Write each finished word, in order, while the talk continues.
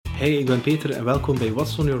Hey, ik ben Peter en welkom bij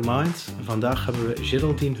What's on Your Mind. Vandaag hebben we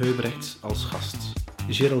Geraldine Heubrechts als gast.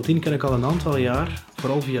 Geraldine ken ik al een aantal jaar,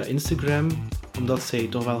 vooral via Instagram, omdat zij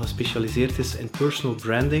toch wel gespecialiseerd is in personal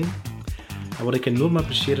branding. En wat ik enorm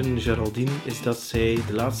apprecieer in Geraldine is dat zij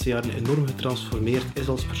de laatste jaren enorm getransformeerd is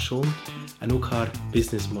als persoon en ook haar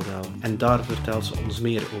businessmodel. En daar vertelt ze ons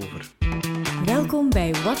meer over. Welkom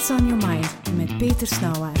bij What's on Your Mind met Peter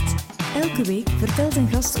Snauwaert. Elke week vertelt een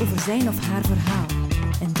gast over zijn of haar verhaal.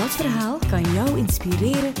 En dat verhaal kan jou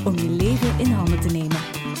inspireren om je leven in handen te nemen.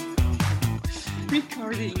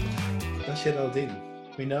 Recording. Dag Geraldine.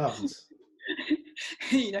 Goedenavond.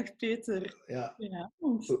 Hey, dag Peter. Ja.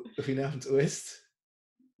 Goedenavond. Goedenavond, hoe is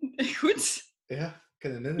het? Goed? Ja,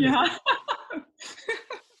 ik kan het Ja.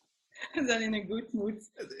 We zijn in een good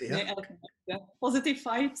mood. Ja. Nee, elke dag. Ja. Positive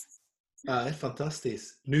vibes.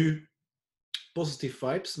 Fantastisch. Nu, positive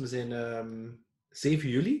vibes. We zijn 7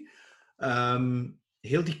 juli.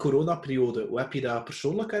 Heel die coronaperiode, hoe heb je dat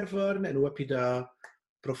persoonlijk ervaren en hoe heb je dat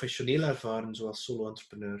professioneel ervaren, zoals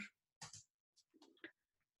solo-entrepreneur?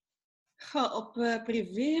 Op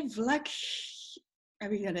privé-vlak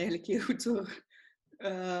heb ik dat eigenlijk heel goed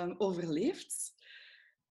overleefd.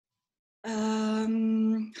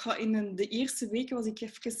 In de eerste weken was ik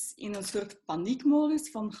even in een soort paniekmodus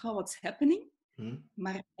van what's happening?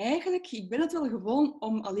 Maar eigenlijk, ik ben het wel gewoon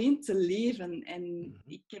om alleen te leven. En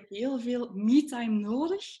ik heb heel veel me-time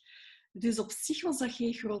nodig. Dus op zich was dat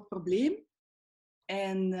geen groot probleem.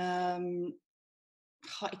 En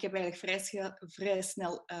ik heb eigenlijk vrij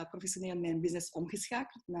snel professioneel mijn business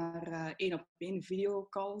omgeschakeld naar 1-op-1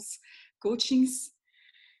 videocalls, coachings.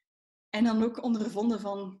 En dan ook ondervonden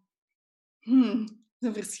van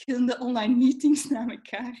zo'n verschillende online meetings na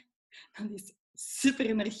elkaar. Dat is super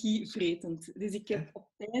energievretend. Dus ik heb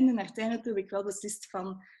naar het einde toe heb ik wel beslist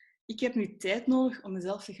van ik heb nu tijd nodig om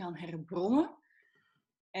mezelf te gaan herbronnen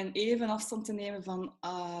en even afstand te nemen van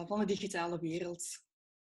de digitale wereld.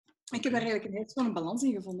 Ik heb daar eigenlijk een hele balans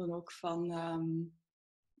in gevonden ook van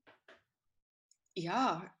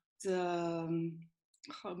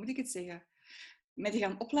hoe moet ik het zeggen? Mij te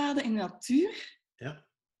gaan opladen in de natuur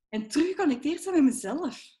en terug geconnecteerd zijn met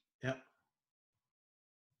mezelf. Ja.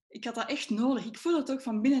 Ik had dat echt nodig. Ik voel het ook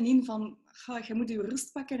van binnenin van je moet je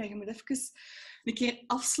rust pakken en je moet even een keer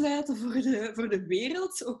afsluiten voor de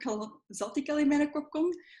wereld. Ook al zat ik al in mijn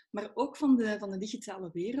kokon, maar ook van de digitale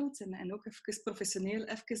wereld. En ook even professioneel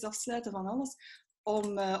even afsluiten van alles.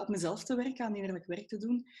 Om op mezelf te werken, aan innerlijk werk te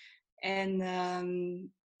doen. En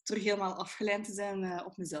terug helemaal afgeleid te zijn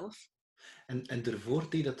op mezelf. En daarvoor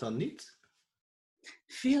deed dat dan niet?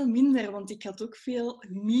 Veel minder, want ik had ook veel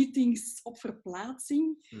meetings op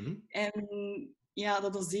verplaatsing. En ja,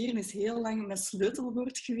 dat doseren is heel lang mijn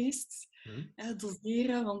sleutelwoord geweest.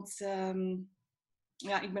 Doseren, want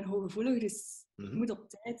ik ben hooggevoelig, dus ik moet op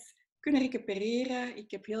tijd kunnen recupereren.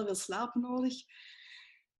 Ik heb heel veel slaap nodig.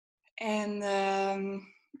 En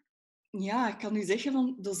ik kan nu zeggen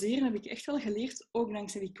van doseren heb ik echt wel geleerd, ook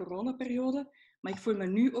dankzij die coronaperiode. Maar ik voel me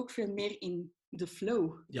nu ook veel meer in de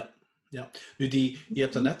flow. Ja. Nu, je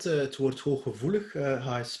hebt daarnet het woord hooggevoelig,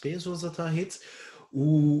 HSP, zoals dat heet.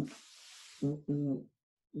 Hoe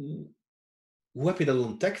heb je dat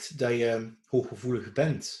ontdekt, dat je hooggevoelig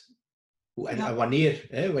bent? En wanneer?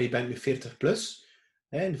 Want je bent nu 40 plus,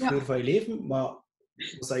 in de vloer van je leven. Maar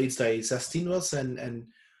was dat iets dat je 16 was?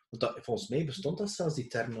 Want volgens mij bestond dat zelfs, die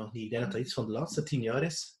term nog niet. Ik denk dat dat iets van de laatste 10 jaar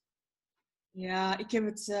is. Ja, ik heb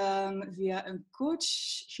het via een coach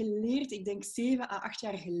geleerd, ik denk 7 à 8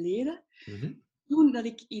 jaar geleden. Toen dat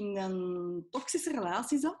ik in een toxische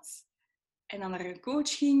relatie zat en dan naar een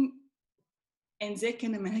coach ging. En zij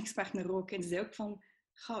kende mijn ex-partner ook. En ze zei ook van,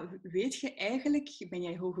 weet je eigenlijk, ben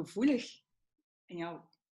jij hooggevoelig? En jouw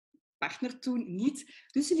partner toen niet.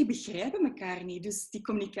 Dus jullie begrijpen elkaar niet. Dus die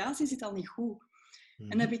communicatie zit al niet goed. En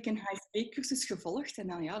dan heb ik een HSP-cursus gevolgd. En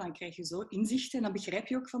dan krijg je zo inzichten. En dan begrijp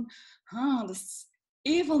je ook van... dat is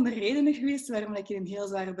een van de redenen geweest waarom ik in een heel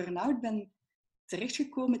zware burn-out ben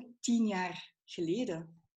terechtgekomen 10 jaar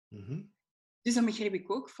geleden. Dus dan begreep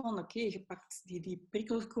ik ook van... Oké, je pakt die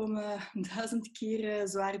prikkels komen 1000 keer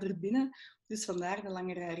zwaarder binnen. Dus vandaar de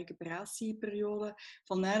langere recuperatieperiode.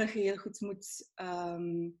 Vandaar dat je heel goed moet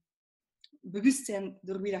bewust zijn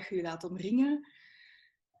door wie dat je laat omringen.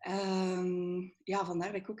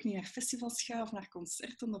 Vandaar dat ik ook niet naar festivals ga of naar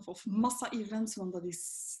concerten of massa-events, want dat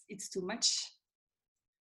is it's too much.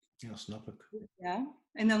 Ja, snap ik. Ja.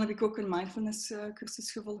 En dan heb ik ook een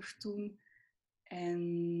mindfulness-cursus gevolgd toen.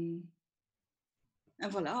 En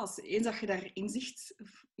voilà, eens dat je daar inzicht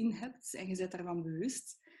in hebt en je bent daarvan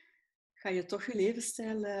bewust, ga je toch je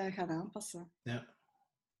levensstijl gaan aanpassen. Ja.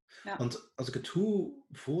 Ja. Want als ik het goed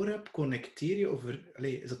voor heb, connecteer je over...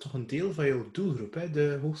 is dat toch een deel van jouw doelgroep, hè?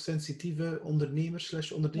 De hoogsensitieve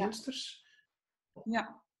ondernemers/onderneemsters?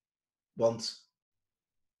 Ja. Want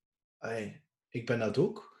ik ben dat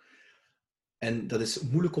ook. En dat is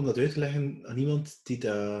moeilijk om dat uit te leggen aan iemand die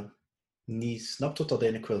dat niet snapt wat dat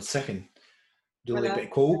eigenlijk wil zeggen.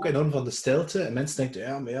 Ik hou ook enorm van de stilte. En mensen denken,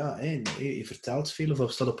 ja, maar ja, je vertelt veel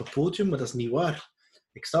of staat op een podium, maar dat is niet waar.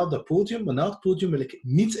 Ik sta op dat podium, maar na het podium wil ik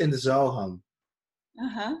niet in de zaal gaan.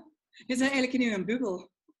 Aha. Je bent eigenlijk in een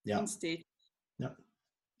bubbel. Ja. On stage. Ja.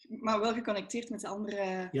 Maar wel geconnecteerd met de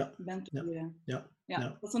andere bandleden. Ja.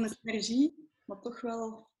 Dat is een energie, maar toch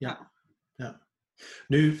wel... Ja.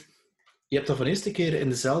 Nu, je hebt dat van eerste keer in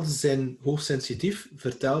dezelfde zin hoogsensitief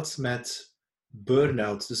verteld met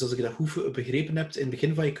burn-out. Dus als ik dat goed begrepen heb, in het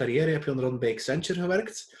begin van je carrière heb je onder andere bij Accenture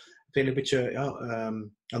gewerkt. Heb je eigenlijk een beetje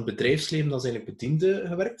aan het bedrijfsleven als eigenlijk bediende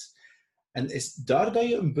gewerkt. En is daar dat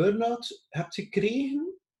je een burn-out hebt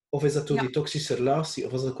gekregen? Of is dat door die toxische relatie?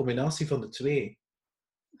 Of was dat een combinatie van de twee?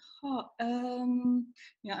 Een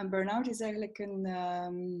burn-out is eigenlijk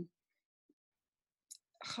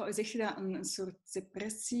hoe zeg je dat? Een soort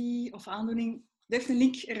depressie of aandoening. Het heeft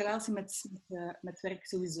een relatie met werk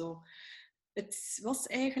sowieso. Het was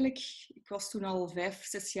eigenlijk... Ik was toen al 5,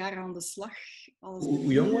 6 jaar aan de slag.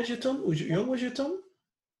 Hoe jong was je dan?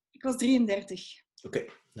 Ik was 33. Oké,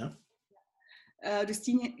 ja. Dus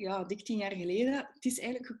dik 10 jaar geleden. Het is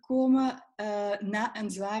eigenlijk gekomen na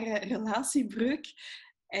een zware relatiebreuk.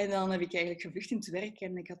 En dan heb ik eigenlijk gevlucht in het werk.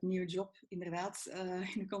 En ik had een nieuwe job, inderdaad,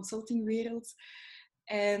 in de consultingwereld.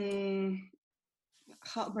 En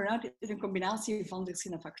burn-out is een combinatie van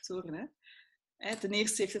verschillende factoren. Hè. Ten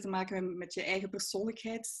eerste heeft het te maken met je eigen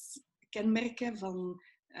persoonlijkheidskenmerken. Van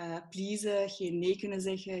pleasen, geen nee kunnen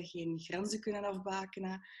zeggen, geen grenzen kunnen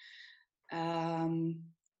afbakenen.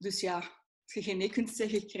 Dus ja, als je geen nee kunt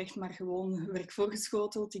zeggen, je krijgt maar gewoon werk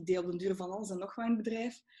voorgeschoteld. Ik deed op den duur van alles en nog wat in het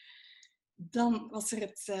bedrijf. Dan was er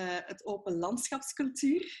het open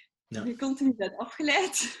landschapscultuur. Ja. Je continu bent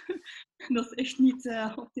afgeleid. Dat is echt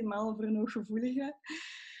niet optimaal voor een hooggevoelige.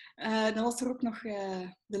 Dan was er ook nog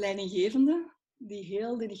de leidinggevende, die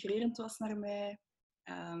heel denigrerend was naar mij.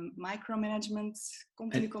 Micromanagement,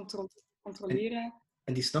 continu controleren.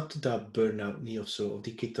 En die snapte dat burn-out niet of zo? Of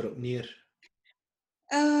die keek erop neer?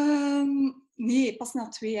 Nee, pas na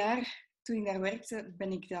 2 jaar, toen ik daar werkte,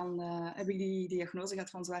 heb ik die diagnose gehad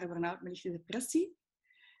van zware burn-out met lichte depressie.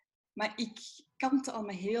 Maar ik kampte al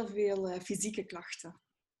met heel veel fysieke klachten.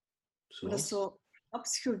 Dat is zo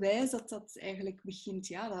stapsgewijs dat eigenlijk begint,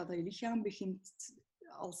 dat je lichaam begint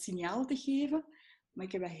al signaal te geven. Maar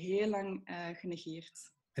ik heb dat heel lang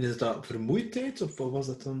genegeerd. En is dat vermoeidheid of wat was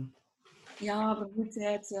dat dan? Ja,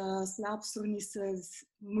 vermoeidheid, slaapstoornissen,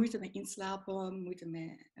 moeite met inslapen, moeite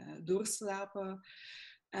met doorslapen.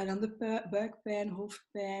 Dan de buikpijn,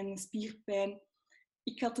 hoofdpijn, spierpijn.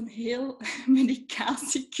 Ik had een heel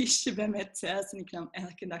medicatiekistje bij mij thuis en ik nam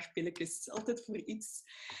elke dag pilletjes, altijd voor iets.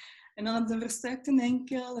 En dan had ik een verstuikte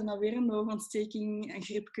enkel en dan weer een oogontsteking. Een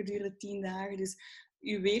griepje duurde 10 dagen. Dus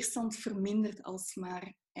je weerstand vermindert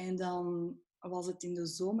alsmaar. En dan was het in de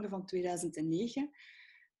zomer van 2009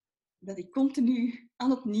 dat ik continu aan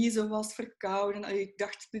het niezen was, verkouden. Ik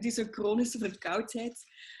dacht, dit is een chronische verkoudheid.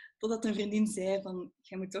 Totdat een vriendin zei van,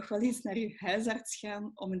 jij moet toch wel eens naar je huisarts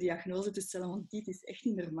gaan om een diagnose te stellen, want dit is echt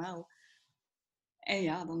niet normaal. En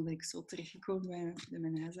ja, dan ben ik zo terechtgekomen bij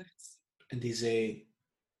mijn huisarts. En die zei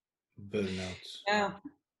burn-out.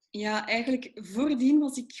 Ja, eigenlijk voordien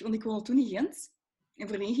was ik, want ik woonde toen in Gent. En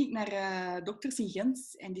voordien ging ik naar dokters in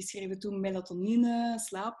Gent en die schreven toen melatonine,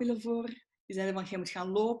 slaappillen voor. Die zeiden van, jij moet gaan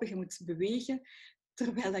lopen, je moet bewegen.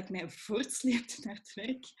 Terwijl ik mij voortsleepte naar het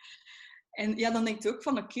werk. En ja, dan denk je ook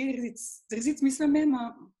van, oké, er is iets mis met mij,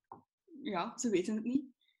 maar ja, ze weten het niet.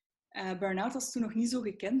 Burn-out was toen nog niet zo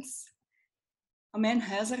gekend. Maar mijn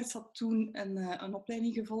huisarts had toen een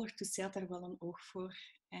opleiding gevolgd, dus zij had daar wel een oog voor.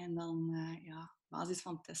 En dan, op basis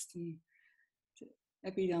van testen,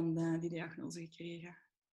 heb ik dan die diagnose gekregen.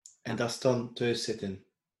 En dat is dan thuis zitten?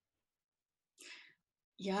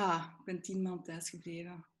 Ja, ik ben 10 maanden thuis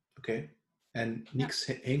gebleven. Oké. En niks,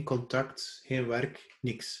 geen contact, geen werk,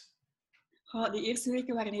 niks? Die eerste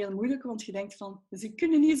weken waren heel moeilijk, want je denkt van, ze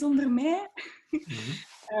kunnen niet zonder mij.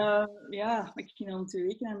 Maar ik ging dan 2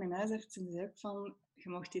 weken naar mijn huisarts en zei ook van, je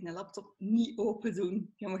mag die laptop niet open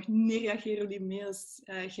doen. Je mag niet reageren op die mails.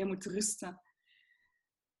 Je moet rusten.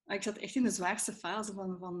 Ik zat echt in de zwaarste fase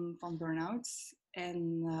van burn-out.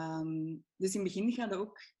 En dus in het begin ga je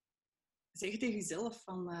ook zeggen tegen jezelf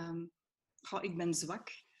van, ik ben zwak.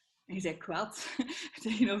 En je bent kwaad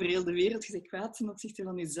tegenover heel de wereld. Je bent kwaad ten opzichte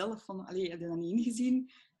van jezelf. Van, heb je dat niet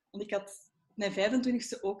ingezien? Want ik had mijn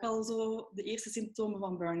 25e ook al zo de eerste symptomen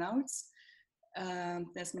van burn-out.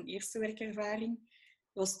 Tijdens mijn eerste werkervaring.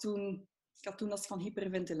 Ik had toen last van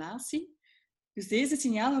hyperventilatie. Dus deze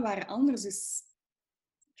signalen waren anders, dus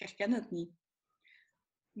ik herken het niet.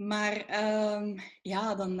 Maar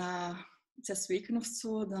dan na 6 weken of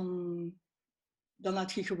zo, dan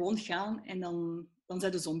laat je gewoon gaan en dan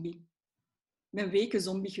ben je zombie. Ik ben weken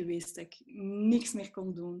zombie geweest, dat ik niks meer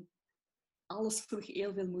kon doen. Alles vroeg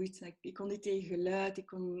heel veel moeite. Ik kon niet tegen geluid, ik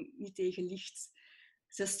kon niet tegen licht.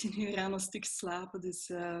 16 uur aan een stuk slapen, dus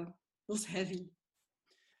dat was heavy.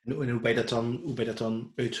 En hoe ben je dat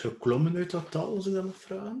dan uitgeklommen uit dat dal, als ik dat mag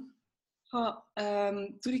vragen?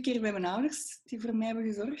 Toen ik hier bij mijn ouders, die voor mij hebben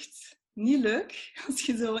gezorgd. Niet leuk, als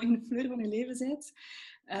je zo in de fleur van je leven bent.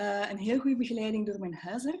 Een heel goede begeleiding door mijn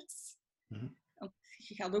huisarts. Mm-hmm.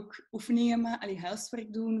 Je gaat ook oefeningen maken,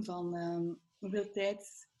 huiswerk doen van hoeveel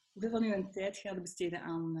van je tijd gaat je besteden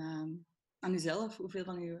aan jezelf, hoeveel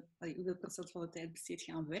procent van de tijd besteed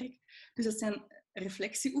je aan werk. Dus dat zijn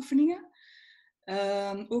reflectieoefeningen.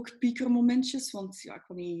 Ook piekermomentjes, want ja, ik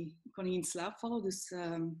kon niet in slaap vallen, dus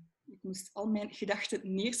ik moest al mijn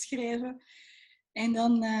gedachten neerschrijven. En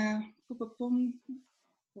dan, dat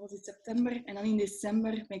was in september, en dan in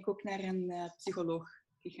december ben ik ook naar een psycholoog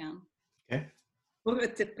gegaan. Okay. Voor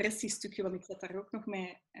het depressiestukje, want ik zat daar ook nog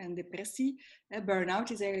met een depressie. Burn-out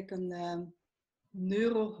is eigenlijk een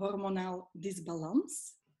neurohormonaal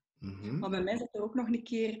disbalans. Mm-hmm. Maar bij mij zat er ook nog een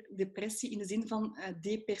keer depressie in de zin van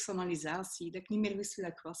depersonalisatie. Dat ik niet meer wist wie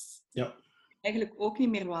ik was. Ja. Eigenlijk ook niet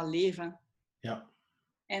meer wou leven. Ja.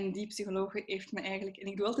 En die psycholoog heeft me eigenlijk... En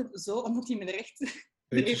ik doe altijd zo, omdat hij me er echt...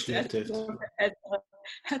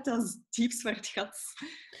 uit dat diep zwart gat.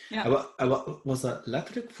 Ja. En wat was dat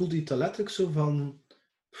letterlijk? Voelde je dat letterlijk zo van...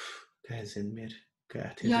 Ik heb geen zin meer.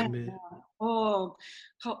 Ja. Oh,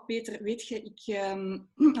 Peter, weet je,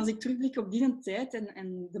 als ik terugblik op die tijd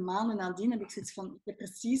en de maanden nadien, heb ik zoiets van... Ik heb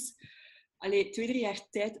precies 2-3 jaar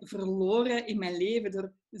tijd verloren in mijn leven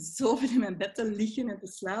door zoveel in mijn bed te liggen en te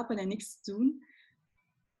slapen en niks te doen.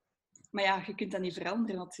 Maar ja, je kunt dat niet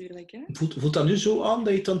veranderen natuurlijk. Hè? Voelt dat nu zo aan dat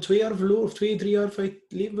je het dan 2 jaar verloren of 2-3 jaar van je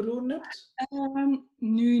leven verloren hebt?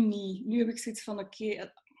 Nu niet. Nu heb ik zoiets van,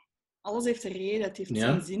 oké, alles heeft een reden, het heeft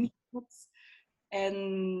zijn zin gehad.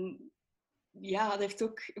 En ja, dat heeft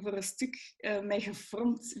ook voor een stuk mij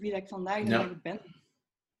gevormd wie dat ik vandaag de dag ben.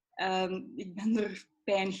 Ik ben door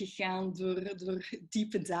pijn gegaan, door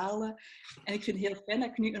diepe dalen. En ik vind het heel fijn dat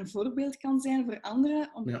ik nu een voorbeeld kan zijn voor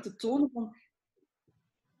anderen om te tonen van...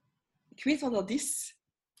 Ik weet wat dat is.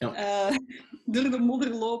 Ja. Door de modder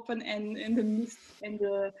lopen en de mist en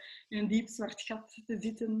in een diep zwart gat te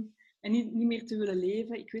zitten en niet meer te willen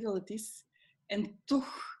leven. Ik weet wat het is. En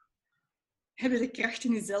toch heb je de kracht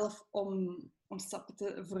in jezelf om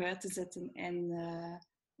stappen vooruit te zetten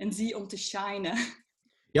en zie om te shinen.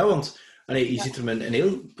 Ja, want je ziet er met een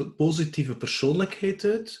heel positieve persoonlijkheid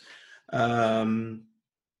uit.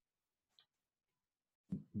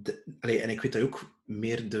 En ik weet dat je ook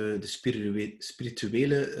meer de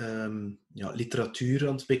spirituele literatuur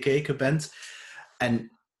aan het bekijken bent.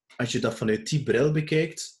 En als je dat vanuit die bril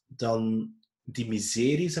bekijkt, dan die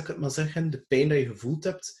miserie, zou ik het maar zeggen, de pijn die je gevoeld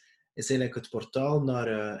hebt, is eigenlijk het portaal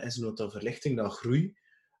naar verlichting, naar groei.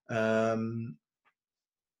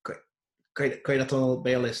 Kan je dat dan al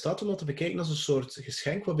bij jou in staat om dat te bekijken als een soort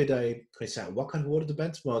geschenk, waarbij dat je, kan je zeggen, wakker geworden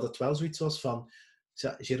bent, maar dat wel zoiets was van...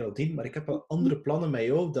 Ja, Geraldine, maar ik heb wel andere plannen met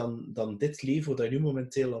jou dan dit leven dat je nu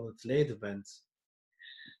momenteel aan het leiden bent.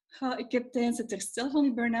 Ik heb tijdens het herstel van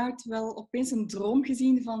die burn-out wel opeens een droom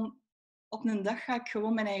gezien van op een dag ga ik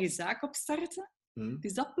gewoon mijn eigen zaak opstarten.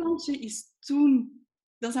 Dus dat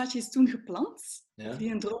zaadje is toen geplant. Ja.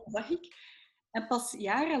 Die een droom zag ik. En pas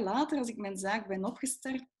jaren later, als ik mijn zaak ben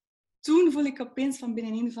opgestart, toen voel ik opeens van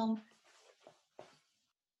binnenin van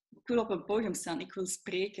ik wil op een podium staan, ik wil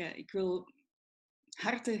spreken, ik wil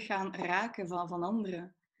harten gaan raken van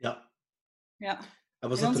anderen. Ja. En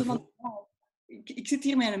was dat ik zit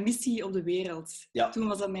hier met een missie op de wereld. Ja. Toen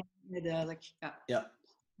was dat mij duidelijk. Ja.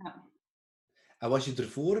 En was je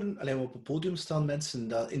ervoor, op een podium staan mensen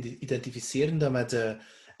dat identificeren dat met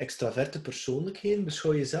extraverte persoonlijkheden?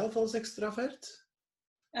 Beschouw je jezelf als extravert?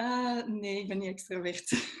 Nee, ik ben niet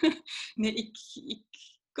extravert. Nee, ik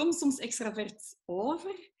kom soms extravert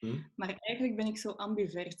over, maar eigenlijk ben ik zo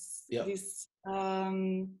ambivert. Ja. Dus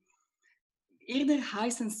eerder high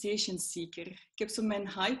sensation seeker. Ik heb zo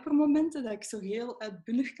mijn hypermomenten, dat ik zo heel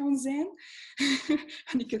uitbundig kan zijn.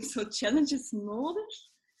 En ik heb zo challenges nodig.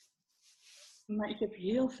 Maar ik heb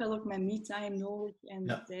heel veel ook mijn me-time nodig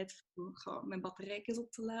en tijd voor mijn batterijtjes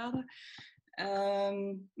op te laden.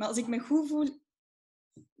 Maar als ik me goed voel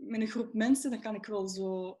met een groep mensen, dan kan ik wel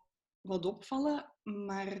zo wat opvallen,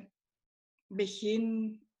 maar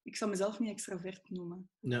ik zou mezelf niet extravert noemen.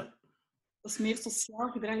 Ja. Dat is meer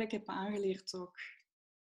sociaal gedrag dat ik heb aangeleerd ook.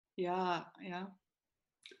 Ja.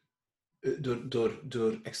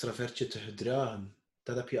 Door extravertje te gedragen.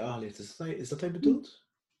 Dat heb je aangeleerd. Is dat wat je bedoelt?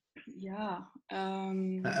 Ja.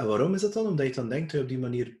 En waarom is dat dan? Omdat je dan denkt dat je op die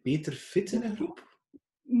manier beter fit in een groep?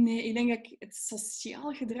 Nee, ik denk dat ik het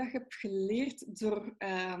sociaal gedrag heb geleerd door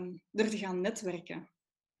te gaan netwerken.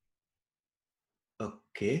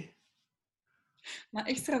 Oké. Maar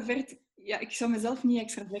extravert, ja, ik zou mezelf niet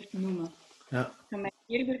extravert noemen. Ja. Ik zou mij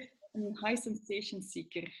eerder een high sensation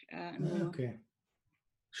seeker noemen. Oké.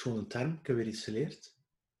 Gewoon een term, ik heb weer iets geleerd.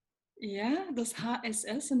 Ja, dat is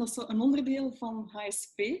HSS en dat is zo een onderdeel van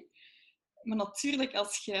HSP. Maar natuurlijk,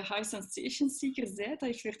 als je high sensation seeker bent, dat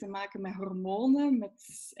heeft weer te maken met hormonen,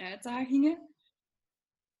 met uitdagingen.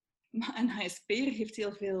 Maar een HSP'er heeft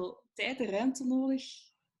heel veel tijd en ruimte nodig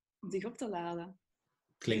om zich op te laden.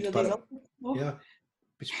 Klinkt Dus dat is een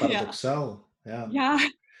beetje paradoxaal. Ja,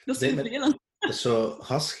 dat is vervelend. Dat is zo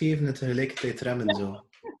gas geven en tegelijkertijd remmen. Zo.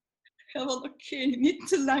 Ja, van oké, niet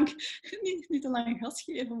te lang gas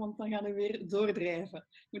geven, want dan gaan we weer doordrijven.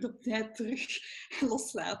 Je moet op tijd terug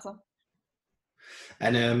loslaten.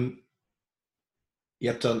 En je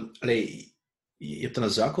hebt dan een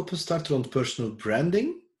zaak opgestart rond personal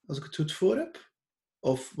branding, als ik het goed voor heb?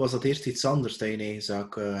 Of was dat eerst iets anders dat je een eigen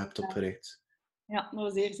zaak hebt opgericht? Ja, dat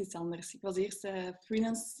was eerst iets anders. Ik was eerst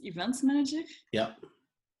freelance events manager. Ja.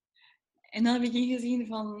 En dan heb ik ingezien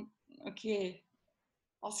van, oké,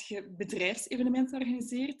 als je bedrijfsevenementen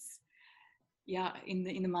organiseert, ja, in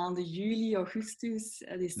de maanden juli, augustus,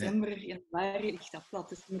 december, januari ligt dat plat.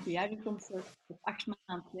 Dus je moet de jaarinkomsten op 8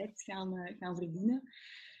 maanden tijd gaan verdienen.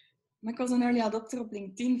 Maar ik was een early adopter op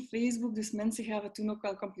LinkedIn, Facebook, dus mensen gaven toen ook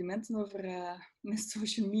wel complimenten over mijn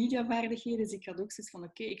social media vaardigheden. Dus ik had ook zoiets van,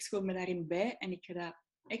 oké, ik school me daarin bij en ik ga dat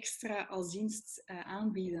extra als dienst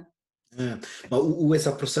aanbieden. Ja. Maar hoe is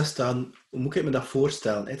dat proces dan? Hoe moet ik me dat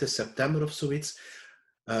voorstellen? Het is september of zoiets.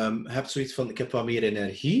 Je hebt zoiets van, ik heb wat meer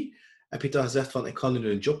energie. Heb je dan gezegd van, ik ga nu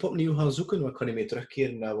een job opnieuw gaan zoeken, want ik ga niet meer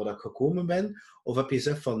terugkeren naar waar ik gekomen ben? Of heb je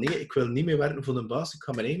gezegd van, nee, ik wil niet meer werken voor een baas, ik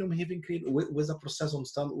ga mijn eigen omgeving creëren? Hoe is dat proces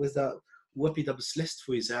ontstaan? Hoe heb je dat beslist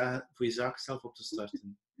voor je zaak zelf op te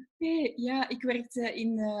starten? Ja, ik werkte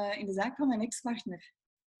in de zaak van mijn ex-partner.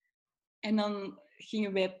 En dan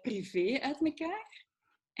gingen wij privé uit elkaar.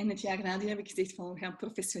 En het jaar nadien heb ik gezegd van, we gaan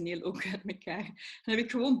professioneel ook uit elkaar. Dan heb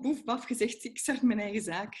ik gewoon boef baf gezegd, ik start mijn eigen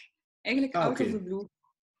zaak. Eigenlijk out of the blue.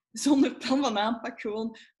 Zonder plan van aanpak,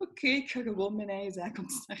 gewoon, oké, ik ga gewoon mijn eigen zaak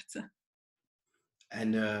opstarten.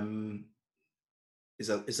 En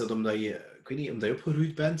is dat omdat je, ik weet niet, omdat je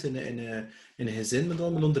opgegroeid bent in een gezin met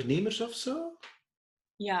allemaal ondernemers of zo?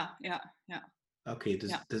 Ja. Oké,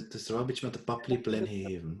 dus het is er wel een beetje met de paplepel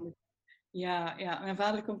ingegeven. Ja, mijn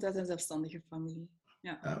vader komt uit een zelfstandige familie.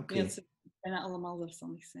 Ja, oké. Dat ze bijna allemaal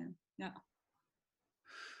zelfstandig zijn. Ja.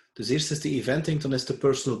 Dus eerst is de eventing, dan is de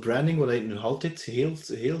personal branding, wat je nu altijd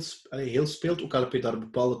heel speelt. Ook al heb je daar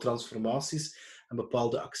bepaalde transformaties en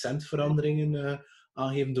bepaalde accentveranderingen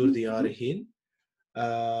aangegeven door de jaren heen.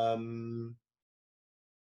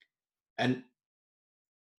 En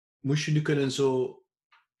moest je nu kunnen zo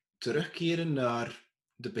terugkeren naar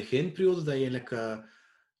de beginperiode dat je eigenlijk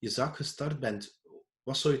je zaak gestart bent?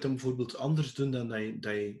 Wat zou je dan bijvoorbeeld anders doen dan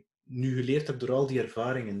dat je nu geleerd hebt door al die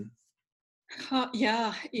ervaringen?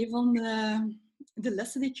 Ja, een van de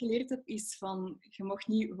lessen die ik geleerd heb is van, je mag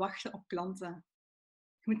niet wachten op klanten.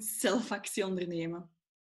 Je moet zelf actie ondernemen.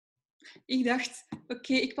 Ik dacht,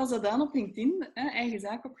 oké, ik pas dat aan op LinkedIn, eigen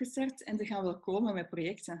zaak opgestart en ze gaan wel komen met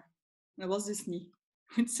projecten. Dat was dus niet.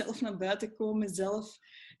 Je moet zelf naar buiten komen, zelf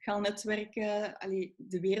gaan netwerken,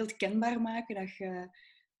 de wereld kenbaar maken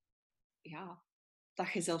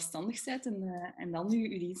dat je zelfstandig bent en dan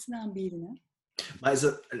je diensten aanbieden. Hè. Maar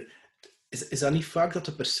is dat niet vaak dat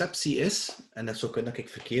de perceptie is, en dat zou kunnen dat ik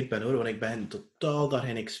verkeerd ben hoor, want ik ben totaal daar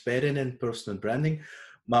geen expert in personal branding,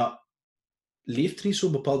 maar leeft er niet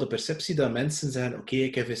zo'n bepaalde perceptie dat mensen zeggen, oké,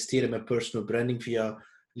 ik investeer in mijn personal branding via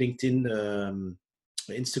LinkedIn,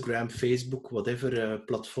 Instagram, Facebook, whatever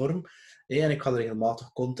platform, en ik ga er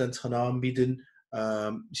regelmatig content gaan aanbieden,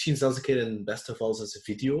 misschien zelfs een keer in het beste geval zelfs een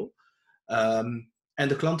video, en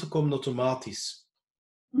de klanten komen automatisch.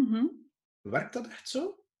 Mm-hmm. Werkt dat echt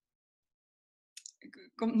zo?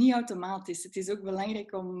 Het komt niet automatisch. Het is ook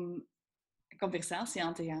belangrijk om een conversatie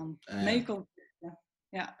aan te gaan. Met je contacten.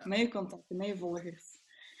 Ja, met je contacten, met je volgers.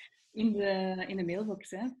 In de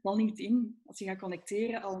mailbox, van LinkedIn. Als je gaat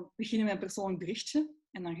connecteren, al beginnen met een persoonlijk berichtje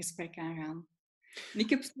en dan gesprek aangaan. En ik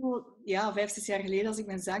heb zo, 5-6 jaar geleden, als ik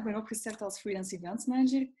mijn zaak ben opgestart als freelance events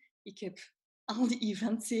manager, ik heb al die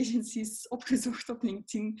event agencies opgezocht op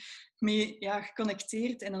LinkedIn, mee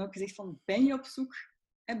geconnecteerd en dan ook gezegd van, ben je op zoek?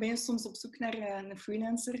 Ben je soms op zoek naar een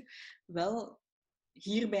freelancer? Wel,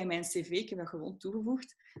 hier bij mijn cv, ik heb dat gewoon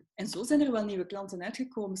toegevoegd. En zo zijn er wel nieuwe klanten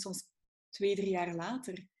uitgekomen, soms 2-3 jaar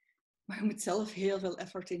later. Maar je moet zelf heel veel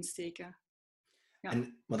effort insteken. Ja.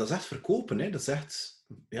 Maar dat is echt verkopen, hè? Dat is echt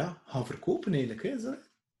gaan verkopen eigenlijk, hè? Is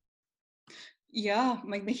dat? Ja,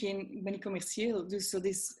 maar ik ben niet commercieel. Dus dat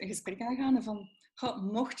is een gesprek aangaan van...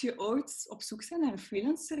 mocht je ooit op zoek zijn naar een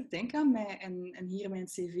freelancer, denk aan mij en hier mijn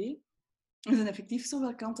cv. Er zijn effectief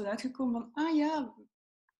zoveel klanten uitgekomen van...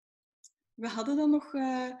 we hadden dan nog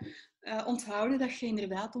onthouden dat je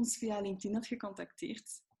inderdaad ons via LinkedIn had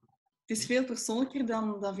gecontacteerd. Het is veel persoonlijker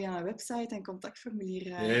dan via een website en contactformulier.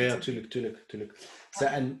 Ja, tuurlijk.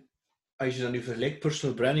 En als je dan nu vergelijkt,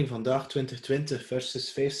 personal branding vandaag 2020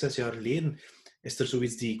 versus 5-6 jaar geleden, is er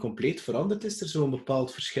zoiets die compleet veranderd? Is er zo'n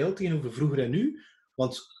bepaald verschil tegenover vroeger en nu?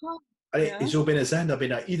 Want je zou bijna zeggen dat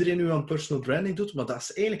bijna iedereen nu aan personal branding doet, maar dat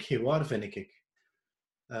is eigenlijk geen waar, vind ik.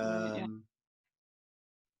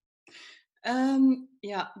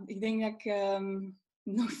 Ik denk dat ik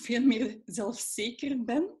nog veel meer zelfzeker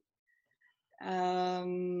ben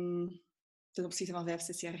ten opzichte van 5-6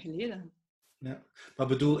 jaar geleden. Ja,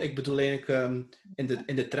 maar ik bedoel eigenlijk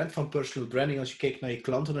in de trend van personal branding, als je kijkt naar je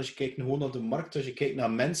klanten, als je kijkt gewoon naar de markt, als je kijkt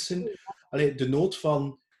naar mensen, de nood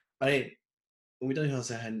van, hoe moet je dat gaan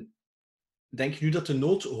zeggen? Denk je nu dat de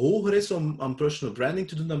nood hoger is om aan personal branding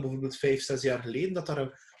te doen dan bijvoorbeeld 5-6 jaar geleden,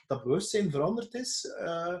 dat bewustzijn veranderd is?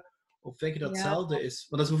 Of denk je dat hetzelfde is?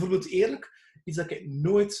 Want dat is bijvoorbeeld eerlijk iets dat ik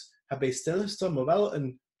nooit heb bij stilgestaan, maar wel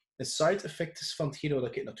een side effect is van hetgene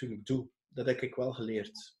wat ik natuurlijk doe. Dat heb ik wel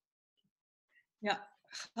geleerd. Ja,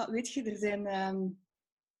 weet je, er zijn...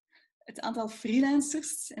 het aantal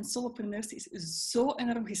freelancers en solopreneurs is zo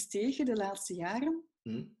enorm gestegen de laatste jaren,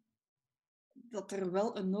 dat er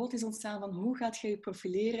wel een nood is ontstaan van hoe gaat je je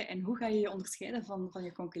profileren en hoe ga je je onderscheiden van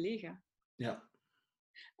je collega. Ja.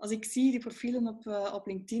 Als ik zie die profielen op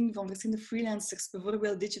LinkedIn van verschillende freelancers,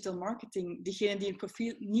 bijvoorbeeld digital marketing, diegenen die een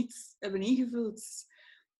profiel niet hebben ingevuld,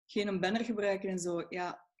 geen banner gebruiken en zo,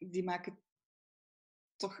 die maken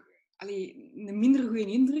toch een minder goede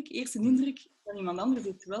indruk. Eerst een indruk dan iemand anders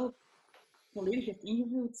die het wel volledig heeft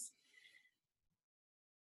ingevuld.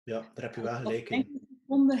 Ja, daar heb je wel gelijk in. Op enkele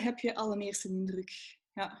seconden heb je al een eerste indruk.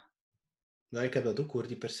 Ja. Nou, ik heb dat ook hoor,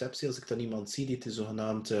 die perceptie. Als ik dan iemand zie die het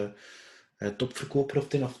zogenaamd topverkoper of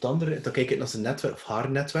het een of het andere, dan kijk ik naar zijn netwerk of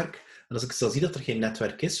haar netwerk. En als ik dan zie dat er geen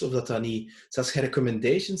netwerk is, of dat dat niet, zelfs geen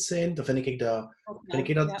recommendations zijn, dan vind ik dat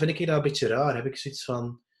een beetje raar. Heb ik zoiets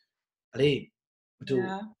van, je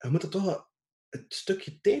moet er toch een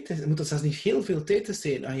stukje tijd, je moet er zelfs niet heel veel tijd in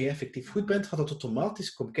steken. Als je effectief goed bent, gaat dat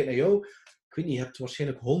automatisch komen. Kijk naar jou, ik weet niet, je hebt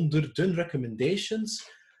waarschijnlijk honderden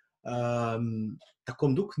recommendations. Dat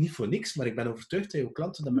komt ook niet voor niks, maar ik ben overtuigd dat jouw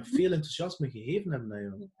klanten dat met veel enthousiasme gegeven hebben naar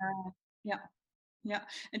jou. Ja.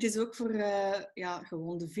 Het is ook voor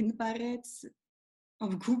gewoon de vindbaarheid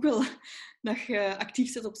op Google, dat je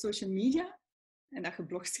actief zit op social media en dat je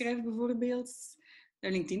blog schrijft bijvoorbeeld,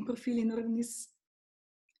 dat je LinkedIn-profiel in orde is.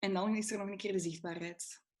 En dan is er nog een keer de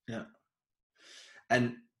zichtbaarheid. Ja.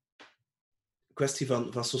 En kwestie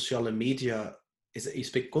van sociale media, je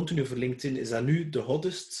spreekt continu over LinkedIn, is dat nu de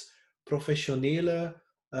hottest professionele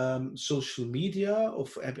social media?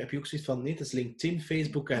 Of heb je ook zoiets van, nee, het is LinkedIn,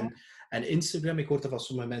 Facebook en Instagram. Ik hoor dat van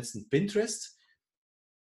sommige mensen Pinterest.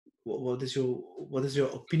 Wat is jouw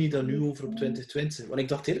opinie daar nu over op 2020? Want ik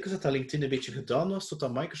dacht eerlijk gezegd dat LinkedIn een beetje gedaan was,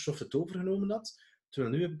 totdat Microsoft het overgenomen had.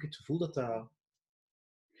 Terwijl nu heb ik het gevoel dat dat...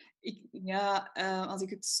 als ik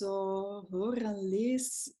het zo hoor en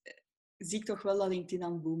lees, zie ik toch wel dat LinkedIn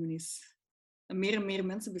aan het boomen is. En meer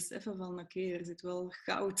mensen beseffen van, oké, er zit wel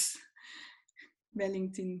goud bij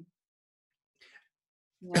LinkedIn.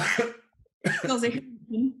 Ja. Dat is echt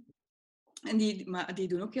LinkedIn. En die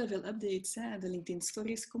doen ook heel veel updates. Hè. De LinkedIn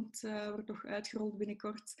Stories wordt nog uitgerold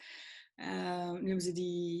binnenkort. Nu hebben ze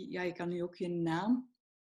je kan nu ook je naam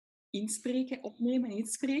opnemen en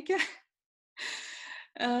inspreken.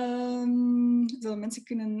 Zodat mensen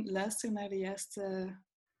kunnen luisteren naar de juiste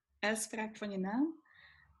uitspraak van je naam.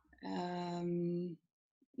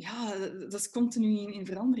 Dat is continu in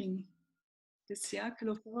verandering. Dus ja, ik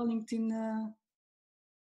geloof wel LinkedIn...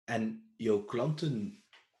 En jouw klanten,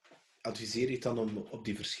 adviseer je het dan om op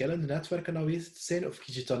die verschillende netwerken aanwezig te zijn? Of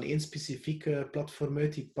kies je dan één specifiek platform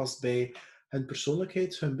uit die past bij hun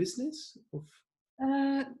persoonlijkheid, hun business? Of...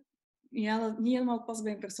 dat niet helemaal past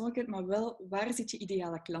bij hun persoonlijkheid, maar wel, waar zit je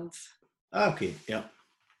ideale klant? Oké. Ja.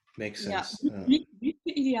 Makes sense. Wie is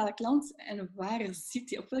je ideale klant en waar zit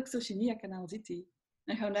hij? Op welk social media kanaal zit hij?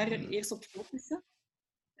 Dan gaan we daar eerst op focussen.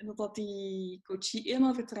 En dat die coachie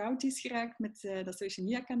helemaal vertrouwd is geraakt met dat social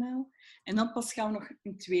media kanaal. En dan pas gaan we nog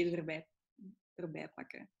een tweede erbij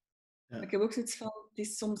pakken. Ja. Maar ik heb ook zoiets van, het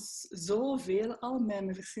is soms zoveel al met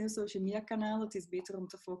mijn verschillende social media kanalen. Het is beter om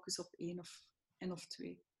te focussen op één of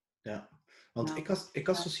twee. Ja, want ik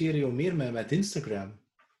associeer jou meer met Instagram.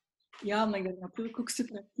 Ja, omdat ik daar natuurlijk ook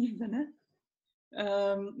super actief ben. Hè.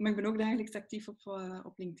 Maar ik ben ook dagelijks actief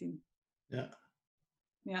op LinkedIn. Ja.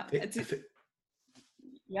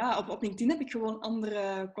 Ja, op LinkedIn heb ik gewoon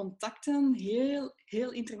andere contacten. Heel,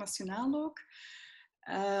 heel internationaal ook.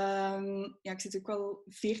 Ik zit ook wel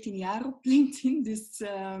 14 jaar op LinkedIn. Dus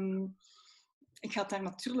ik ga het daar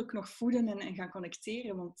natuurlijk nog voeden en gaan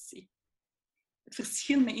connecteren. Want het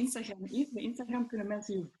verschil met Instagram is, bij Instagram kunnen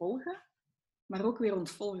mensen je volgen, maar ook weer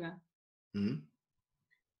ontvolgen. Mm-hmm.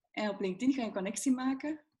 En op LinkedIn ga je een connectie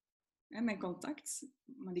maken met mijn contact.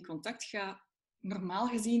 Maar die contact gaat normaal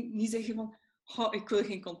gezien niet zeggen van ik wil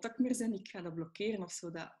geen contact meer zijn, ik ga dat blokkeren of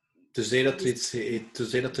zo. Tenzij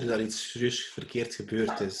dat er daar iets serieus verkeerd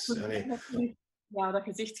gebeurd is. Ja, dat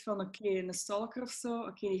je zegt van een stalker of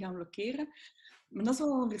zo, die gaan blokkeren. Maar dat is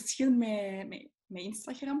wel een verschil met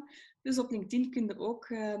Instagram. Dus op LinkedIn kun je ook...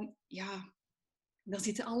 daar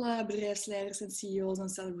zitten alle bedrijfsleiders en CEO's en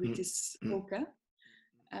celebrities ook. Hè?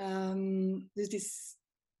 Dus het is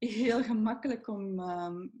heel gemakkelijk om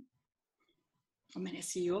met een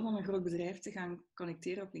CEO van een groot bedrijf te gaan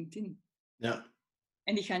connecteren op LinkedIn. Ja.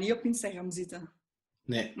 En die gaan niet op Instagram zitten.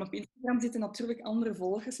 Nee. Maar op Instagram zitten natuurlijk andere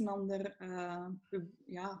volgers, een ander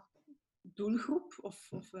doelgroep of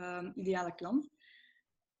ideale klant.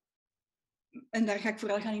 En daar ga ik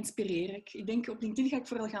vooral gaan inspireren. Ik denk op LinkedIn ga ik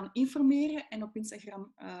vooral gaan informeren en op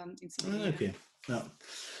Instagram inspireren. Oké. Ja.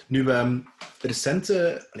 Nu, recent,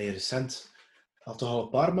 al toch al een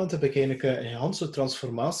paar maanden, heb ik eigenlijk een gigantische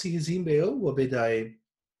transformatie gezien bij jou, waarbij je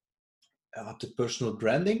had de personal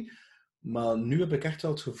branding, maar nu heb ik echt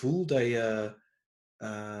wel het gevoel dat je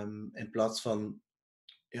in plaats van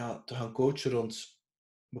te gaan coachen rond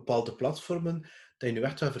bepaalde platformen, dat je nu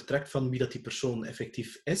echt wel vertrekt van wie dat die persoon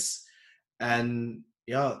effectief is. En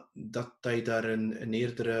ja, dat je daar een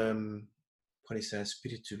eerder, ik ga niet zeggen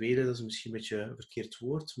spirituele, dat is misschien een beetje een verkeerd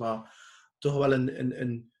woord, maar toch wel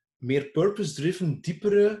een meer purpose-driven,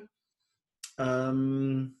 diepere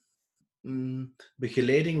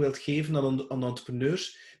begeleiding wilt geven aan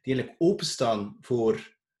entrepreneurs die eigenlijk openstaan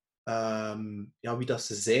voor wie dat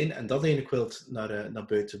ze zijn en dat eigenlijk wilt naar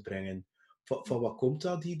buiten brengen. Van wat komt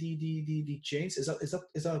dat, die change?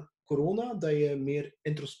 Is dat corona, dat je meer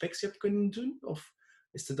introspectie hebt kunnen doen? Of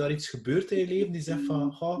is er daar iets gebeurd in je leven die zegt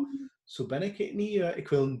van, zo ben ik niet,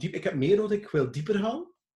 ik heb meer nodig, ik wil dieper gaan?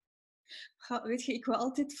 Weet je, ik wil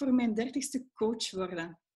altijd voor mijn 30ste coach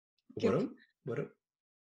worden. Waarom?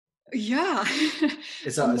 Ja.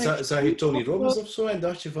 Zag je Tony Robbins of zo en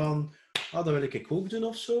dacht je van, dat wil ik ook doen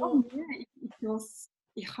of zo? Oh nee,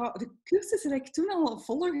 de cursussen die ik toen al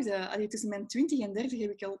volgde, tussen mijn 20 en 30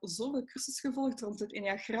 heb ik al zoveel cursussen gevolgd rond het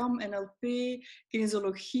enneagram, NLP,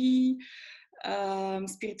 kinesiologie,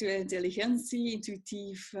 spirituele intelligentie,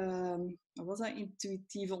 intuïtieve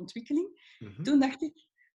ontwikkeling. Mm-hmm. Toen dacht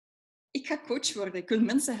ik ga coach worden, ik wil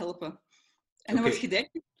mensen helpen. En dan word je denk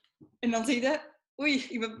en dan zeg je, oei,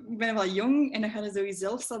 ik ben wel jong en dan ga je zo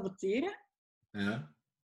jezelf saboteren. Ja.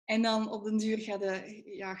 En dan op den duur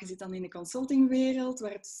je zit dan in de consultingwereld,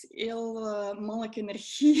 waar het heel mannelijke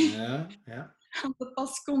energie aan de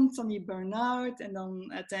pas komt, dan die burn-out en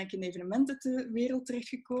dan uiteindelijk in de evenementenwereld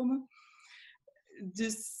terechtgekomen.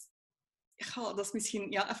 Dus dat is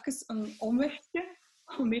misschien even een omwegje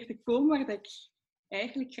om weer te komen waar dat ik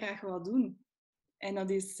eigenlijk graag wil doen. En dat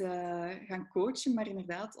is gaan coachen, maar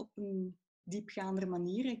inderdaad op een diepgaandere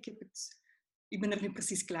manier. Ik ben er nu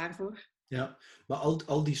precies klaar voor. Ja, maar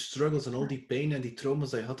al die struggles en al die pijn en die trauma's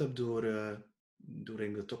die je gehad hebt door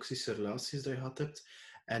de toxische relaties die je gehad hebt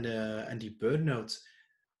en die burn-out,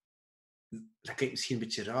 dat klinkt misschien een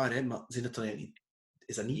beetje raar, hè, maar is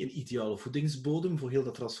dat niet een ideale voedingsbodem voor heel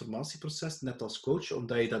dat transformatieproces, net als coach,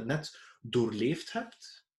 omdat je dat net doorleefd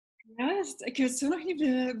hebt? Ja, ik heb het zo nog niet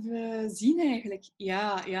bezien eigenlijk.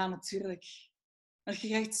 Ja, natuurlijk. Maar je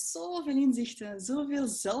krijgt zoveel inzichten, zoveel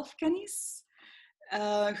zelfkennis.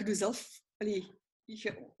 Je doet zelf...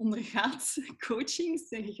 je ondergaat coachings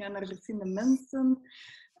en je gaat naar verschillende mensen.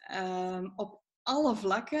 Op alle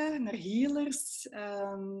vlakken, naar healers,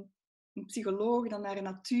 een psycholoog, dan naar een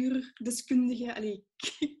natuurdeskundige.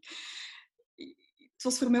 Het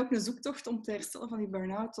was voor mij ook een zoektocht om te herstellen van die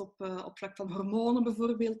burn-out op vlak van hormonen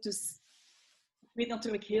bijvoorbeeld. Dus ik weet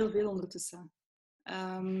natuurlijk heel veel ondertussen.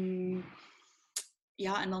 En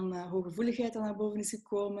dan hooggevoeligheid dat naar boven is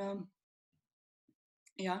gekomen.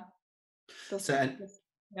 Ja.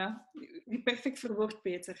 Ja, perfect verwoord,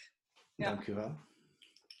 Peter. Ja. Dank je wel.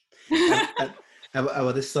 En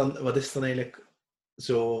wat is dan eigenlijk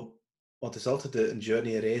zo... Want het is altijd een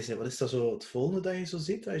journey, een reis. Hè. Wat is dat zo het volgende dat je zo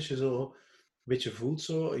ziet? Als je zo een beetje voelt,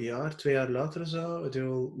 zo een jaar, 2 jaar later zo.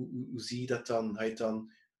 Hoe zie je dat dan? Ga je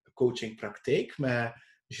dan een coachingpraktijk met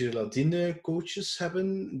Geraldine coaches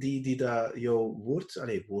hebben die dat jouw woord,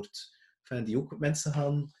 die ook mensen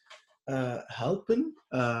gaan helpen?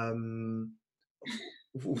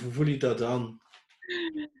 Hoe voel je dat dan?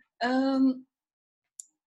 Um,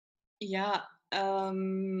 ja,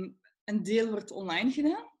 een deel wordt online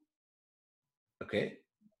gedaan. Oké.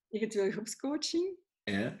 Eventueel groepscoaching.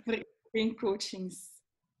 Ja. Voor één coachings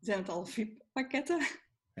zijn het al VIP-pakketten.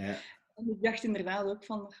 Ja. En ik dacht inderdaad ook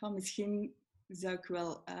van, misschien zou ik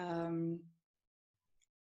wel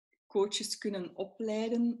coaches kunnen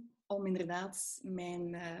opleiden om inderdaad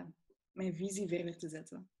mijn visie verder te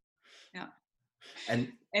zetten. Ja.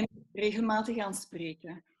 En regelmatig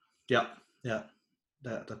aanspreken. Ja.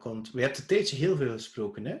 Dat komt. We hebben een tijdje heel veel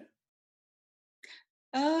gesproken, hè?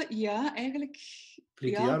 Ja, eigenlijk...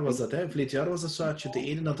 Verleden jaar was dat, hè? Verleden jaar was dat zo uit je de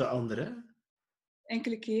ene naar de andere, hè?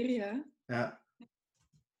 Enkele keren, ja. Ja.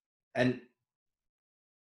 En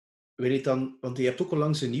wil je dan... Want je hebt ook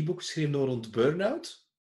onlangs een e-book geschreven rond burn-out.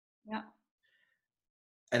 Ja.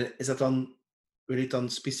 En is dat dan... Wil je dan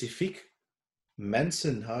specifiek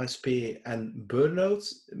mensen, HSP en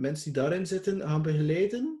burn-out, mensen die daarin zitten, gaan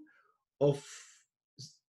begeleiden? Of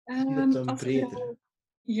zie je dat dan breder?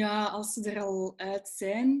 Als ze er al uit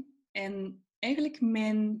zijn. En eigenlijk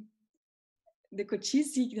de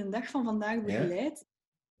coaches die ik de dag van vandaag begeleid,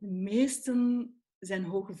 de meesten zijn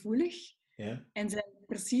hooggevoelig en zijn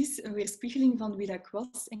precies een weerspiegeling van wie dat ik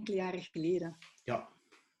was enkele jaren geleden. Ja,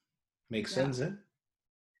 makes sense, hè?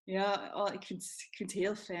 Ja, ik vind het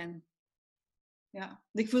heel fijn. Ja.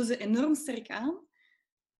 Ik voel ze enorm sterk aan.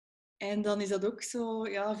 En dan is dat ook zo,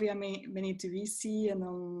 via mijn intuïtie en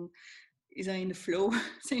dan is dat in de flow.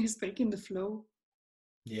 Zijn gesprekken in de flow.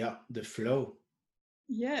 Ja, de flow.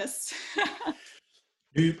 Yes.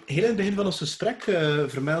 Nu, heel in het begin van ons gesprek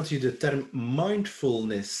vermeld je de term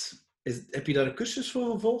mindfulness. Heb je daar een cursus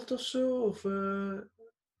voor gevolgd of zo? Of,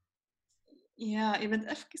 Ja, je bent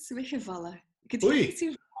even weggevallen. Oei! Kun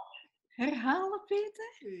je herhalen,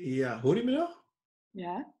 Peter? Ja, hoor je me nog?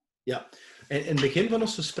 Ja. Ja. In het begin van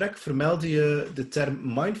ons gesprek vermeldde je de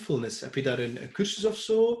term mindfulness. Heb je daar een cursus of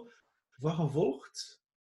zo van gevolgd?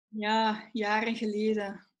 Ja, jaren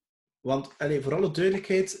geleden. Want, voor alle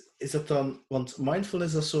duidelijkheid, is dat dan... Want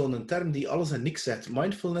mindfulness, dat is zo'n term die alles en niks zegt.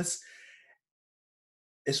 Mindfulness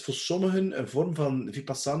is voor sommigen een vorm van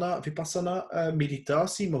vipassana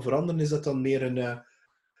meditatie, maar voor anderen is dat dan meer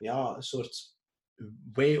een soort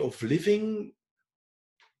way of living.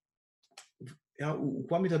 Ja, hoe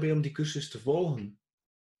kwam je daarbij om die cursus te volgen?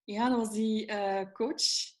 Ja, dat was die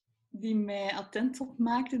coach die mij attent op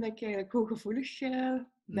maakte dat ik eigenlijk hooggevoelig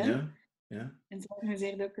ben. Ja. En ze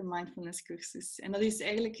organiseerde ook een mindfulness cursus. En dat is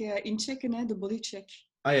eigenlijk inchecken, hè, de bodycheck.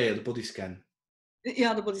 Ah ja, de bodyscan.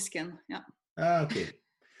 Ja, de bodyscan, ja. Ah, oké.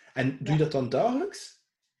 En doe je dat dan dagelijks?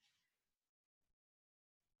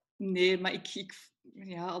 Nee, maar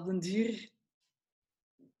op den duur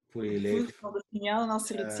Voel je voel ik al de signalen als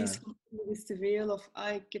er iets is van het is te veel of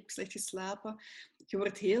ik heb slecht geslapen. Je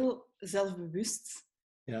wordt heel zelfbewust.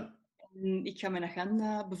 Ja. En ik ga mijn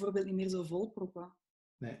agenda bijvoorbeeld niet meer zo volproppen.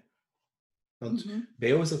 Nee. Want bij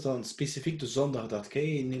jou is dat dan specifiek de zondagdag.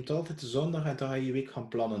 Je neemt altijd de zondag en dan ga je je week gaan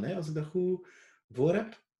plannen, hè? Als ik dat goed voor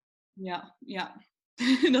heb. Ja.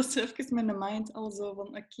 Dat is even met de mind al zo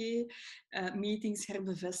van meetings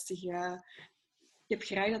herbevestigen. Ik heb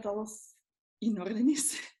graag dat alles in orde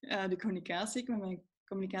is. De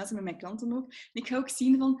communicatie met mijn klanten ook. En ik ga ook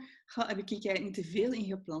zien van, heb ik eigenlijk niet te veel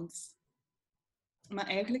ingepland? Maar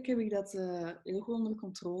eigenlijk heb ik dat heel goed onder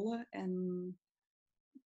controle. En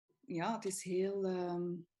ja, het is heel...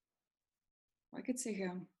 wat ik het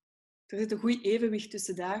zeggen? Er zit een goed evenwicht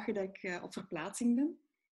tussen dagen dat ik op verplaatsing ben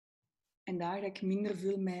en dagen dat ik minder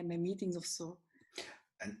vul met meetings of zo.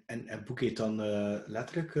 En boek je het dan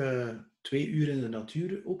letterlijk 2 uur in de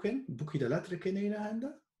natuur ook in? Boek je dat letterlijk in je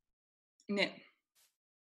agenda?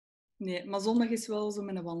 Nee, maar zondag is wel zo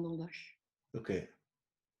mijn wandeldag. Oké.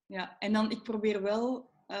 Ja, en dan ik probeer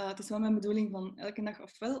wel... het is wel mijn bedoeling van elke dag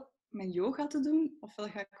ofwel mijn yoga te doen, ofwel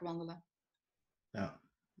ga ik wandelen. Ja.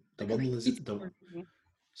 Dat wandelen is...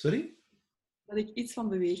 Sorry? Dat ik iets van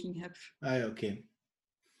beweging heb. Ah ja, oké.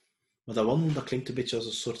 Maar dat wandelen, dat klinkt een beetje als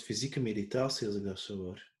een soort fysieke meditatie, als ik dat zo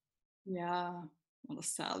hoor. Ja, maar dat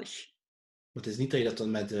is zalig. Maar het is niet dat je dat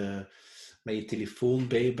dan met je telefoon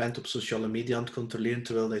bij je bent op sociale media aan het controleren,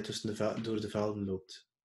 terwijl je door de velden loopt.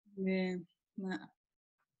 Nee.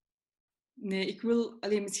 Nee, ik wil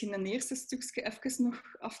alleen misschien een eerste stukje even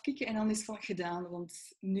nog afkicken en dan is het gedaan.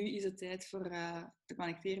 Want nu is het tijd voor te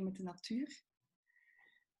connecteren met de natuur.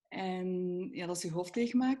 En ja, dat is je hoofd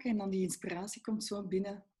leegmaken en dan die inspiratie komt zo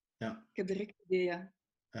binnen. Ja. Ik heb direct ideeën.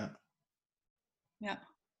 Ja. Ja.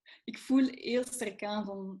 Ik voel heel sterk aan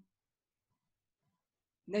van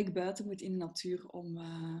dat ik buiten moet in de natuur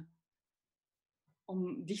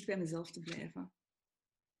om dicht bij mezelf te blijven.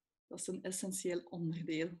 Dat is een essentieel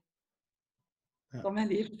onderdeel van mijn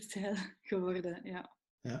levensstijl geworden. Ja.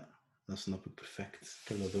 Ja, dat snap ik perfect. Ik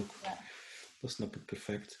heb dat ook. Ja. Dat snap ik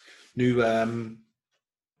perfect. Nu,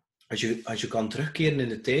 als je kan terugkeren in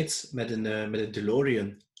de tijd met een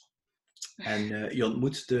DeLorean en je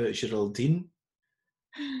ontmoet de Geraldine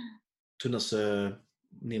toen dat ze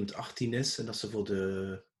neemt 18 is en dat ze voor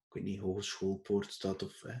de, ik weet niet, hogeschoolpoort staat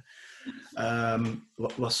of...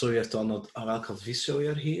 wat zou je dan, aan welk advies zou je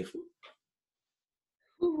haar geven?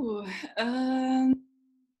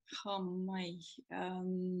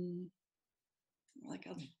 Welk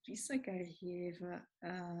advies zou ik haar geven?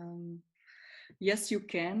 Yes, you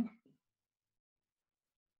can.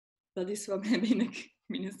 Dat is wat mij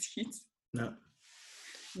binnen schiet. Ja.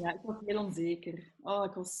 Ja, ik was heel onzeker. Oh,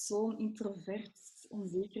 ik was zo'n introvert,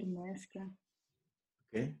 onzeker meisje.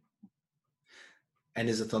 Oké. En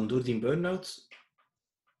is het dan door die burn-out,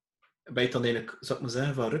 ben je dan eigenlijk, zou ik maar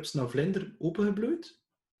zeggen, van rups naar vlinder opengebloeid?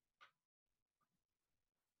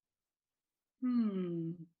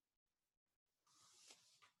 Een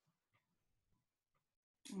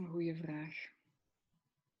goeie vraag.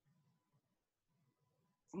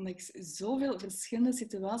 Omdat ik zoveel verschillende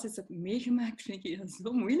situaties heb meegemaakt, vind ik het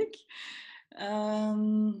zo moeilijk.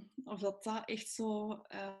 Of dat echt zo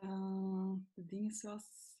de ding was.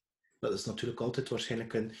 Dat is natuurlijk altijd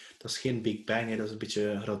waarschijnlijk dat is geen Big Bang, hè. Dat is een beetje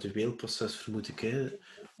een gradueel proces, vermoed ik. Hè.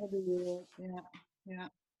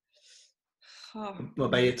 Ja. Maar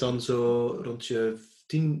ben je het dan zo rond je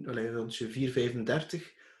 4,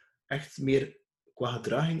 35 echt meer qua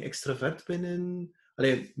gedraging extravert binnen,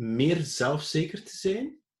 meer zelfzeker te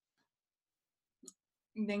zijn?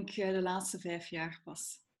 Ik denk de laatste 5 jaar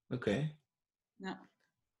pas. Oké. Ja.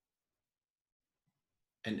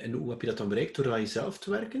 En hoe heb je dat dan bereikt? Door aan jezelf te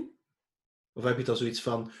werken? Of heb je dan zoiets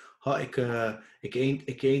van, ik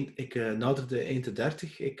naderde eind de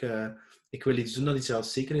 30, ik wil iets doen aan die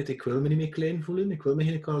zelfzekerheid, ik wil me niet meer klein voelen, ik wil me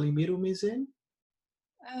geen Calimero mee zijn?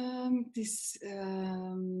 Het is...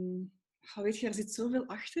 weet je, er zit zoveel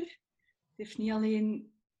achter. Het heeft niet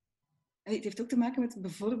alleen... Het heeft ook te maken met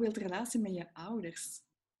bijvoorbeeld de relatie met je ouders.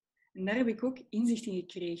 En daar heb ik ook inzicht in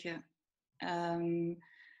gekregen. Toen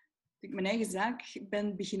ik mijn eigen zaak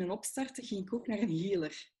ben beginnen opstarten, ging ik ook naar een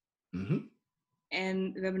healer. Mm-hmm.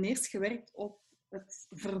 En we hebben eerst gewerkt op het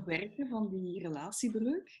verwerken van die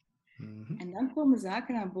relatiebreuk. Mm-hmm. En dan komen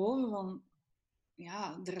zaken naar boven van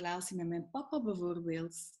ja, de relatie met mijn papa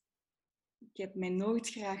bijvoorbeeld. Ik heb mij nooit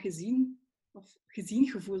graag gezien of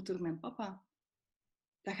gevoeld door mijn papa.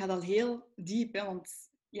 Dat gaat al heel diep, hè, want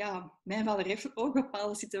ja, mijn vader heeft ook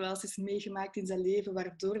bepaalde situaties meegemaakt in zijn leven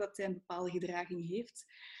waardoor dat hij een bepaalde gedraging heeft.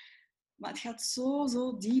 Maar het gaat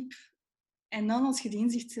zo diep. En dan als je die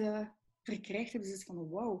inzicht verkrijgt, heb je zoiets van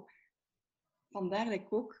wauw. Vandaar dat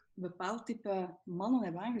ik ook een bepaald type mannen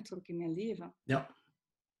heb aangetrokken in mijn leven. Ja.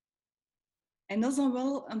 En dat is dan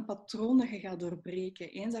wel een patroon dat je gaat doorbreken.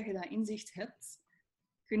 Eens dat je dat inzicht hebt,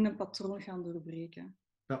 kun je een patroon gaan doorbreken.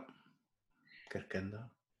 Ja, ik herken dat.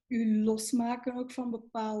 Je losmaken ook van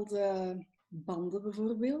bepaalde banden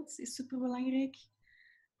bijvoorbeeld is superbelangrijk.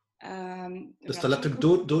 Dus dat letterlijk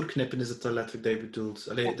doorknippen is het dan letterlijk dat je bedoelt?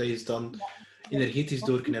 Allee, dat je het dan energetisch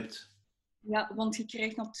doorknipt? Ja, want je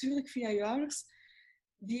krijgt natuurlijk via je ouders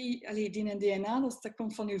die DNA, dat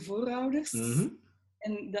komt van je voorouders. Mm-hmm.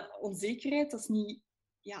 En de onzekerheid, dat is niet...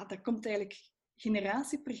 Ja, dat komt eigenlijk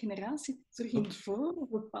generatie per generatie terug in voor, of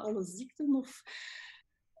bepaalde ziekten, of...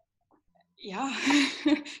 Ja,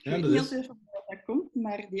 ik weet niet altijd van waar dat komt,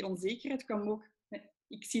 maar die onzekerheid kwam ook...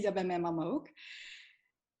 Ik zie dat bij mijn mama ook.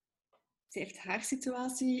 Ze heeft haar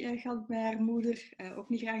situatie gehad bij haar moeder, ook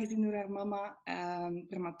niet graag gezien door haar mama.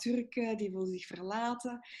 Prematurke, die wilde zich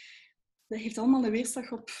verlaten. Dat heeft allemaal een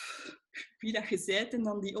weerslag op wie dat je bent en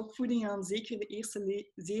dan die opvoeding aan zeker de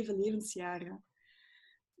eerste 7 levensjaren.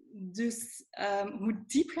 Dus hoe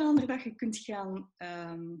diepgaander dat je kunt gaan,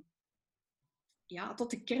 tot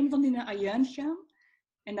de kern van die ajuin gaan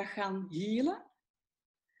en dat gaan healen,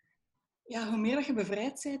 ja, hoe meer dat je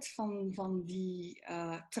bevrijd bent van die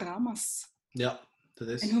trauma's. Ja, dat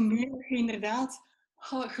is... En hoe meer dat je inderdaad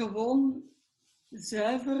gewoon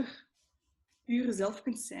zuiver, pure zelf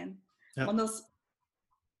kunt zijn. Ja. Want dat is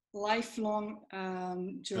lifelong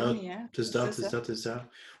journey. Ja, hè? Het is dat.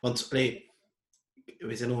 Want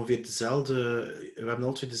we zijn ongeveer dezelfde... We hebben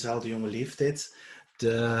altijd dezelfde jonge leeftijd.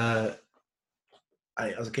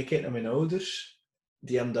 Als ik kijk naar mijn ouders,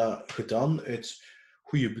 die hebben dat gedaan uit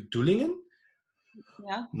goede bedoelingen.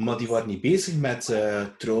 Ja, Maar die waren niet bezig met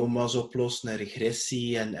trauma's oplossen en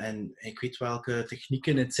regressie en ik weet welke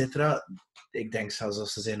technieken, et cetera. Ik denk zelfs dat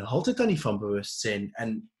ze zijn nog altijd daar niet van bewust zijn.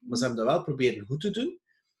 Maar ze hebben dat wel proberen goed te doen.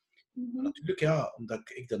 Maar natuurlijk, ja, omdat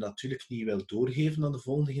ik dat natuurlijk niet wil doorgeven aan de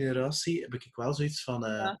volgende generatie, heb ik wel zoiets van...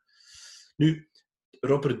 ja. Nu,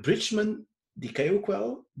 Robert Bridgman, die ken je ook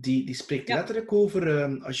wel, die spreekt letterlijk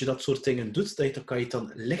over, als je dat soort dingen doet, dan kan je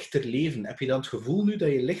dan lichter leven. Heb je dan het gevoel nu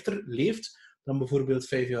dat je lichter leeft dan bijvoorbeeld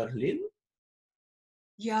 5 jaar geleden?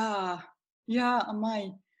 Ja,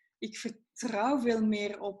 amai. Ik vertrouw veel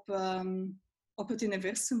meer op het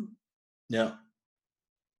universum. Ja.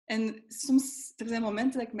 En soms, er zijn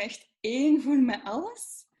momenten dat ik me echt één voel met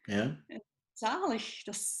alles. Ja. Zalig,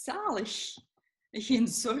 dat is zalig. En geen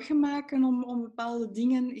zorgen maken om bepaalde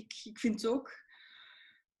dingen. Ik vind ook,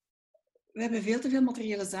 we hebben veel te veel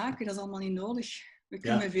materiële zaken, dat is allemaal niet nodig. We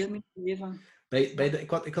kunnen veel meer leven.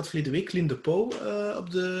 Ik had verleden week Lien de Pauw op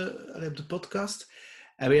de podcast.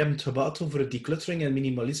 En wij hebben het gehad over decluttering en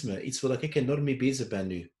minimalisme. Iets waar ik enorm mee bezig ben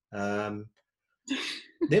nu.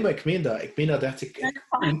 Nee, maar ik meen dat. Ik meen dat echt.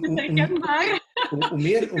 Hoe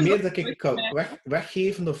meer dat ik kan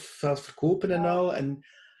weggeven of verkopen en al. En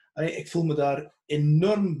ik voel me daar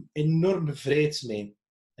enorm bevrijd mee.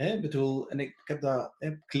 Ik bedoel, en ik heb dat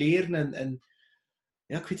kleren en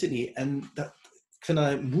ja, ik weet het niet. En ik vind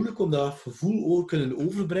het moeilijk om dat gevoel ook kunnen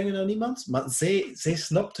overbrengen aan iemand. Maar zij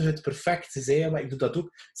snapte het perfect. Ze zei, maar ik doe dat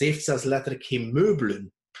ook. Zij heeft zelfs letterlijk geen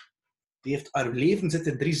meubelen. Die heeft haar leven zit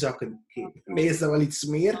in 3 zakken. Bij mij is dat wel iets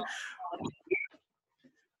meer.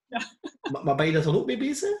 Ja. Maar ben je daar dan ook mee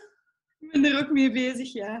bezig? Ik ben er ook mee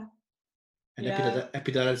bezig, ja. En heb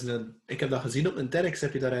je daar eens ik heb dat gezien op een TEDx.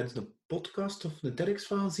 Heb je daar eens een podcast of een TEDx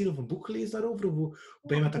van gezien? Of een boek gelezen daarover? Of hoe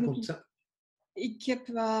ben je met dat concept? Ik heb,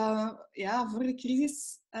 voor de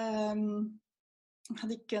crisis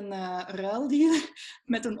had ik een ruildeal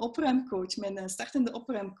met een opruimcoach, mijn startende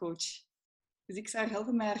opruimcoach. Dus ik zou haar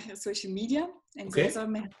helpen met haar social media. En zij zou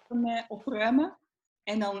mij helpen met opruimen.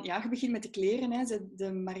 En dan, je begint met de kleren. Hè.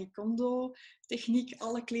 De Marie Kondo-techniek,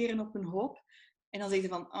 alle kleren op een hoop. En dan zeg je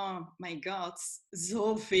van, oh my god,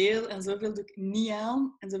 zoveel en zoveel doe ik niet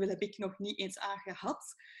aan. En zoveel heb ik nog niet eens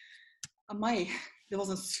aangehad. Amai, dat was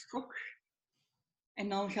een schok. En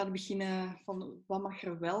dan ga je beginnen van, wat mag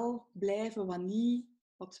er wel blijven, wat niet,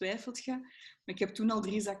 wat twijfelt je. Maar ik heb toen al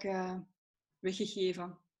 3 zakken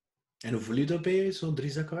weggegeven. En hoe voel je dat bij je, zo'n 3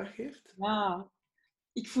 zakken weggeeft? Ja,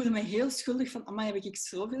 ik voelde me heel schuldig van, amai, heb ik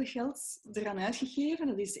zoveel geld eraan uitgegeven?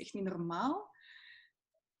 Dat is echt niet normaal.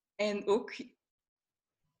 En ook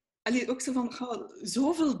zo van,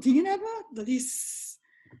 zoveel dingen hebben, dat is...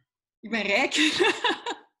 Ik ben rijk.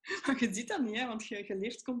 Maar je ziet dat niet, hè, want je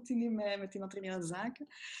leert continu met die materiële zaken.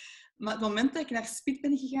 Maar het moment dat ik naar Spit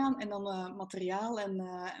ben gegaan en dan materiaal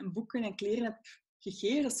en boeken en kleren heb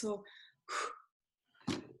gegeven, dat is zo...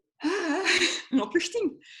 een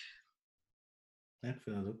opluchting. Ja, ik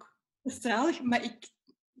vind dat ook. Dat is zalig, maar ik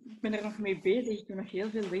ben er nog mee bezig. Ik doe nog heel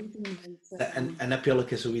veel werk doen. En heb je al een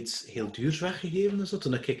keer zoiets heel duurs weggegeven? Zo?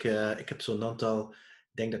 Toen ik heb zo'n aantal...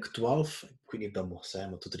 Ik denk dat ik 12... Ik weet niet of dat mocht zijn,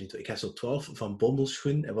 maar tot er niet toe. Ik heb zo 12 van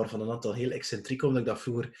Bommelschoen, en waarvan een aantal heel excentriek, omdat ik dat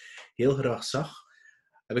vroeger heel graag zag,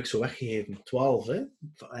 heb ik zo weggegeven. 12, hè?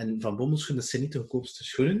 En van Bommelschoen, dat zijn niet de goedkoopste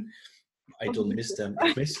schoenen. I don't miss them.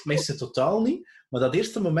 Ik mis ze totaal niet. Maar dat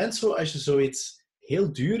eerste moment, zo, als je zoiets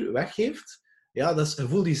heel duur weggeeft, ja, dat is, je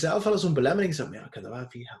voelt jezelf wel zo'n belemmering. Zo, ja, ik heb daar wel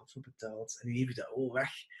veel geld voor betaald. En nu geef je dat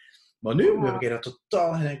weg. Maar nu heb ik daar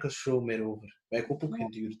totaal geen enkel show meer over. Maar ik koop ook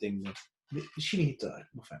geen duur ding meer. Misschien een gitaar.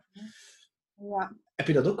 Maar ja. Heb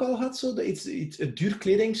je dat ook al gehad, zo? Een duur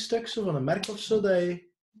kledingstuk zo, van een merk of zo, dat je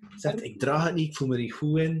zegt, ik draag het niet, ik voel me er niet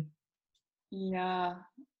goed in?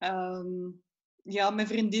 Ja, met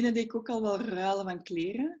vriendinnen deed ik ook al wel ruilen van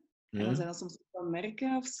kleren. Ja. En dan zijn dat soms ook wel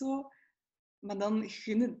merken of zo. Maar dan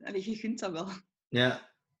je gunt dat wel.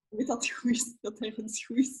 Ja. Je weet dat het goed is, dat er iets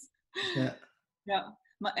goed is. Ja. Ja,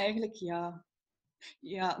 maar eigenlijk ja.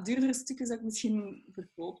 Ja, duurdere stukken zou ik misschien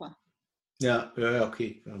verkopen. Ja,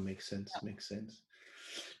 oké. Ja, makes sense.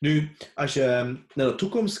 Nu, als je naar de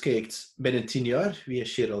toekomst kijkt, binnen 10 jaar, wie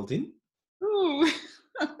is Geraldine?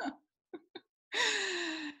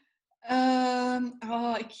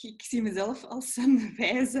 Ik zie mezelf als een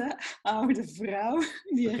wijze oude vrouw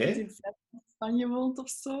die ergens in Spanje woont of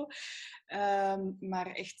zo.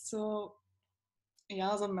 Maar echt zo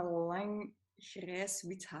met lang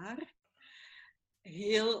grijs-wit haar.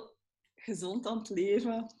 Heel gezond aan het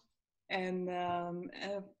leven. En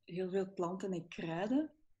heel veel planten en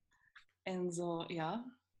kruiden. En zo,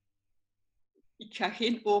 ja. Ik ga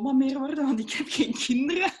geen oma meer worden, want ik heb geen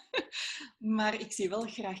kinderen. Maar ik zie wel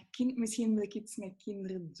graag misschien wil ik iets met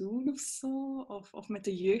kinderen doen of zo. Of met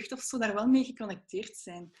de jeugd of zo. Daar wel mee geconnecteerd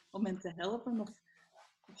zijn. Om hen te helpen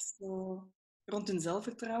of zo. Rond hun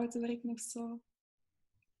zelfvertrouwen te werken of zo.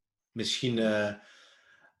 Misschien,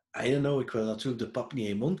 I don't know, ik wil natuurlijk de pap niet in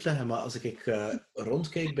je mond leggen, maar als ik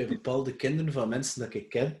rondkijk bij bepaalde kinderen van mensen dat ik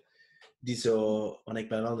ken, die zo... Want ik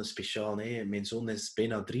ben wel een speciaal, hè. Mijn zoon is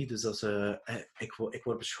bijna 3, dus dat is, ik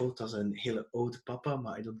word beschouwd als een hele oude papa,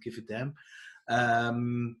 maar I don't give a damn.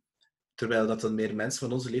 Terwijl dat dan meer mensen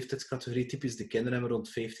van onze leeftijdscategorie, typisch de kinderen hebben rond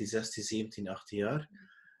 15, 16, 17, 18 jaar,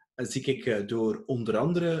 zie ik door onder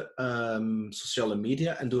andere sociale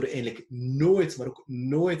media en door eigenlijk nooit, maar ook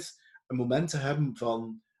nooit een moment te hebben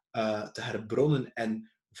van te herbronnen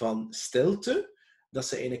en van stilte, dat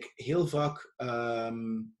ze eigenlijk heel vaak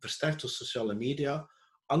versterkt door sociale media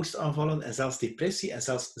angstaanvallen en zelfs depressie en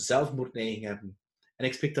zelfs zelfmoordneiging hebben. En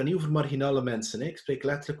ik spreek dan niet over marginale mensen, hè. Ik spreek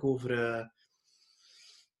letterlijk over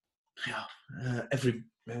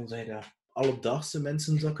hoe zeg je dat? Alledaagse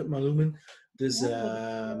mensen, zou ik het maar noemen. Dus,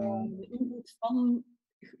 de invloed van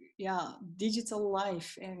digital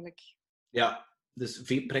life, eigenlijk. Ja, dus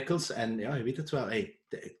veel prikkels en ja, je weet het wel. Hey,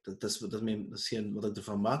 dat is wat ik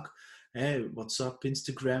ervan maak. Hey, WhatsApp,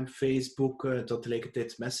 Instagram, Facebook,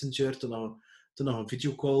 tegelijkertijd Messenger, toen nog een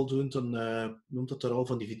videocall doen, dan noemt dat er al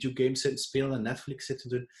van die videogames zitten spelen en Netflix zitten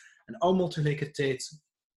doen. En allemaal tegelijkertijd.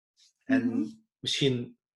 En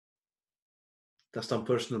misschien, dat is dan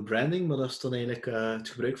personal branding, maar dat is dan eigenlijk het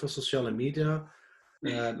gebruik van sociale media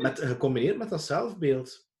gecombineerd met dat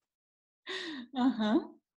zelfbeeld.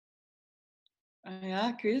 Aha.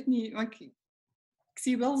 Ja, ik weet het niet. Maar ik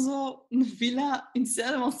zie wel zo een villa in het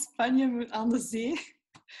zuiden van Spanje aan de zee.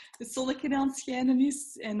 Het zonnetje aan het schijnen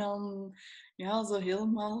is. En dan ja, zo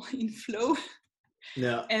helemaal in flow.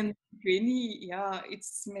 Ja. En ik weet niet, ja,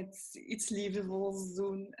 iets liefdevols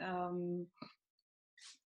doen.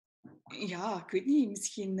 Ja, ik weet niet.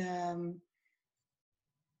 Misschien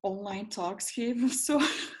online talks geven of zo.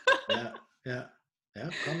 Ja,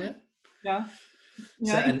 kan hè. Ja,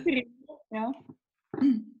 ja.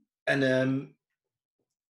 En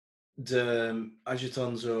als je het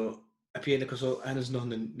dan zo... Heb je eigenlijk zo ergens nog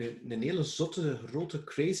een hele zotte, grote,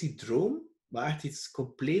 crazy droom? Maar echt iets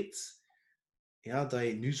compleet... Ja, dat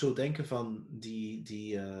je nu zou denken van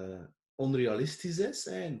die onrealistisch is.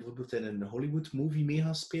 Hè? En bijvoorbeeld in een Hollywood-movie mee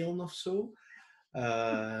gaan spelen of zo.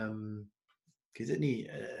 Ik weet het niet.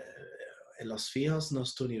 In Las Vegas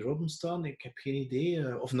naast Tony Robbins staan. Ik heb geen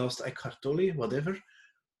idee. Of naast Eckhart Tolle, whatever.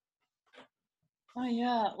 Ah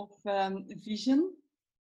ja, of Vision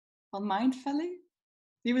van Mindvalley.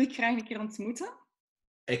 Die wil ik graag een keer ontmoeten.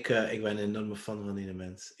 Ik ben een enorme fan van die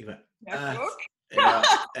mens. Ik ben ja, ik ook.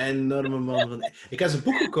 Ja, enorme man van... Ik heb zijn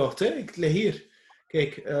boek gekocht, hè. Ik lig hier.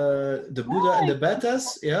 Kijk, de Buddha en de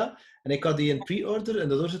Badass, ja. En ik had die in pre-order en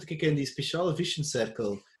daardoor zit ik in die speciale Vision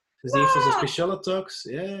Circle. Dus die heeft dus een speciale talks.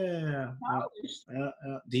 Ja.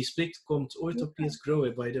 Die komt ooit op PS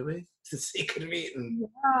Grow, by the way. Dat is zeker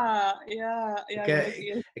weten. Ja.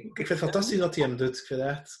 Ik vind het fantastisch dat hij hem doet. Ik vind het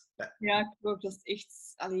echt... Ja, ik ook. Dat is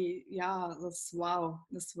echt... dat is wauw.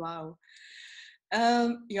 Dat is wauw.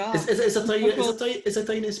 Ja. Is dat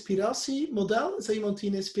je inspiratiemodel? Is dat iemand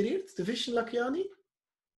die je inspireert? De Vishen Lakhiani?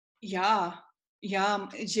 Ja,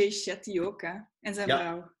 Jay Shetty ook, hè. En zijn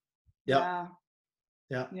vrouw.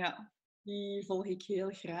 Ja, die volg ik heel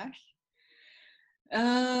graag.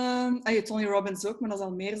 Tony Robbins ook, maar dat is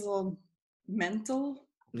al meer zo mental.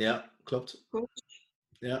 Ja, klopt. Coach.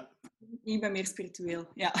 Ja. Ik ben meer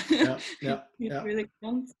spiritueel. Ja. Spirituele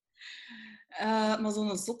kant. Maar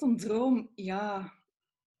zo'n zotte droom, ja...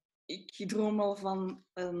 Ik droom al van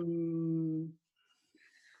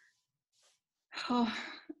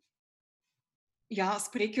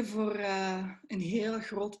spreken voor een heel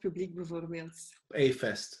groot publiek bijvoorbeeld. Op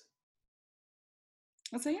A-Fest.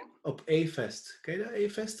 Wat zeg je? Op A-Fest. Ken je dat,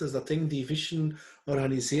 A-Fest? Dat is dat ding die Vision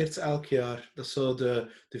organiseert elk jaar. Dat is zo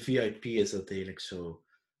de VIP is dat eigenlijk zo.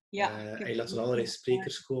 Ja. Hij laat allerlei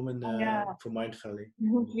sprekers komen voor Mindvalley.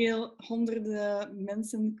 Hoeveel honderden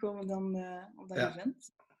mensen komen dan op dat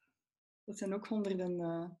event? Dat zijn ook honderden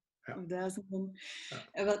of duizenden.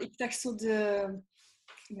 Wel, ik dacht zo de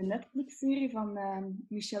Netflix-serie van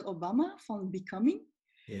Michelle Obama, van Becoming.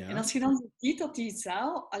 Ja. En als je dan zo ziet dat die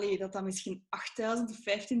zaal, dat misschien 8.000 of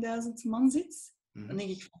 15.000 man zit, dan denk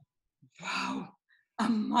ik van, wauw,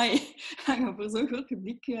 amai, dat je voor zo'n groot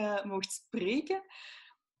publiek mocht spreken.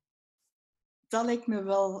 Dat lijkt me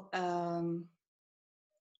wel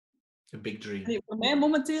Een big dream. Nee, voor mij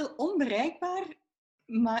momenteel onbereikbaar,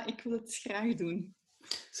 maar ik wil het graag doen.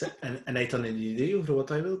 En heb je dan een idee over wat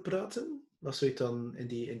hij wil praten? Wat zou je dan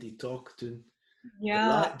in die talk doen?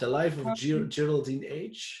 Ja. The Life of Geraldine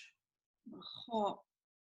Age?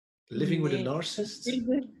 Living with a Narcissist?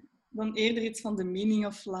 Dan eerder iets van the meaning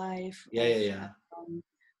of life. Ja.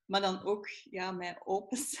 Maar dan ook mij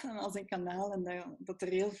openstaan als een kanaal en dat er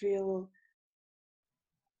heel veel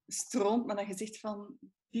stroomt, maar dat je zegt van,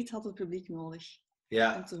 dit had het publiek nodig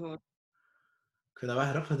om te horen. Ik vind dat wel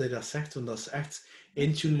grappig dat je dat zegt, want dat is echt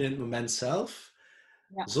intunen in het moment zelf,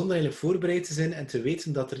 zonder eigenlijk voorbereid te zijn en te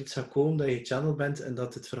weten dat er iets gaat komen, dat je channel bent en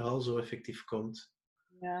dat het verhaal zo effectief komt.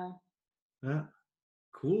 Ja. Ja,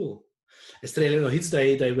 cool. Is er eigenlijk nog iets dat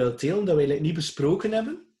je wilt delen, dat we eigenlijk niet besproken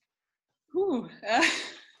hebben? We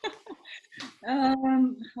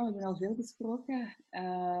hebben al veel besproken.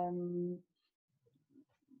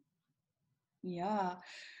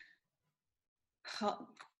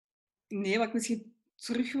 Nee, wat ik misschien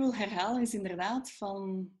terug wil herhalen is inderdaad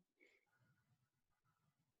van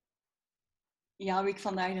wie ik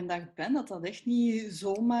vandaag de dag ben, dat echt niet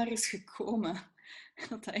zomaar is gekomen.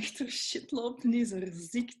 Dat echt door shit lopen is, door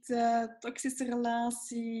ziekte, toxische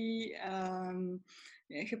relatie,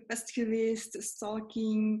 gepest geweest,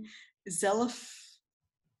 stalking, zelf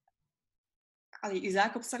je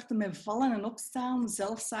zaak opstarten met vallen en opstaan,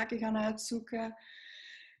 zelf zaken gaan uitzoeken.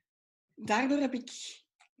 Daardoor heb ik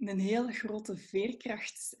een heel grote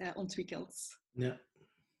veerkracht ontwikkeld. Ja.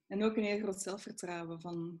 En ook een heel groot zelfvertrouwen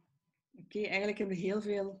van eigenlijk hebben we heel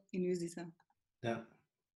veel in u zitten. Ja.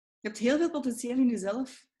 Je hebt heel veel potentieel in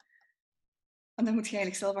jezelf. En daar moet je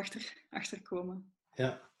eigenlijk zelf achter komen.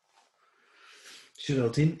 Ja.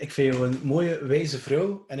 Geraldine, ik vind jou een mooie, wijze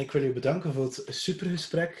vrouw. En ik wil je bedanken voor het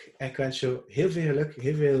supergesprek. En ik wens jou heel veel geluk,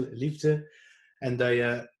 heel veel liefde. En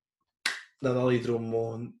dat al je dromen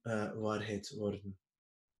mogen waarheid worden.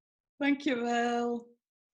 Dankjewel.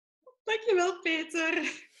 Dankjewel,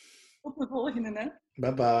 Peter. Tot de volgende, hè.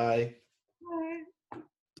 Bye bye. Bye.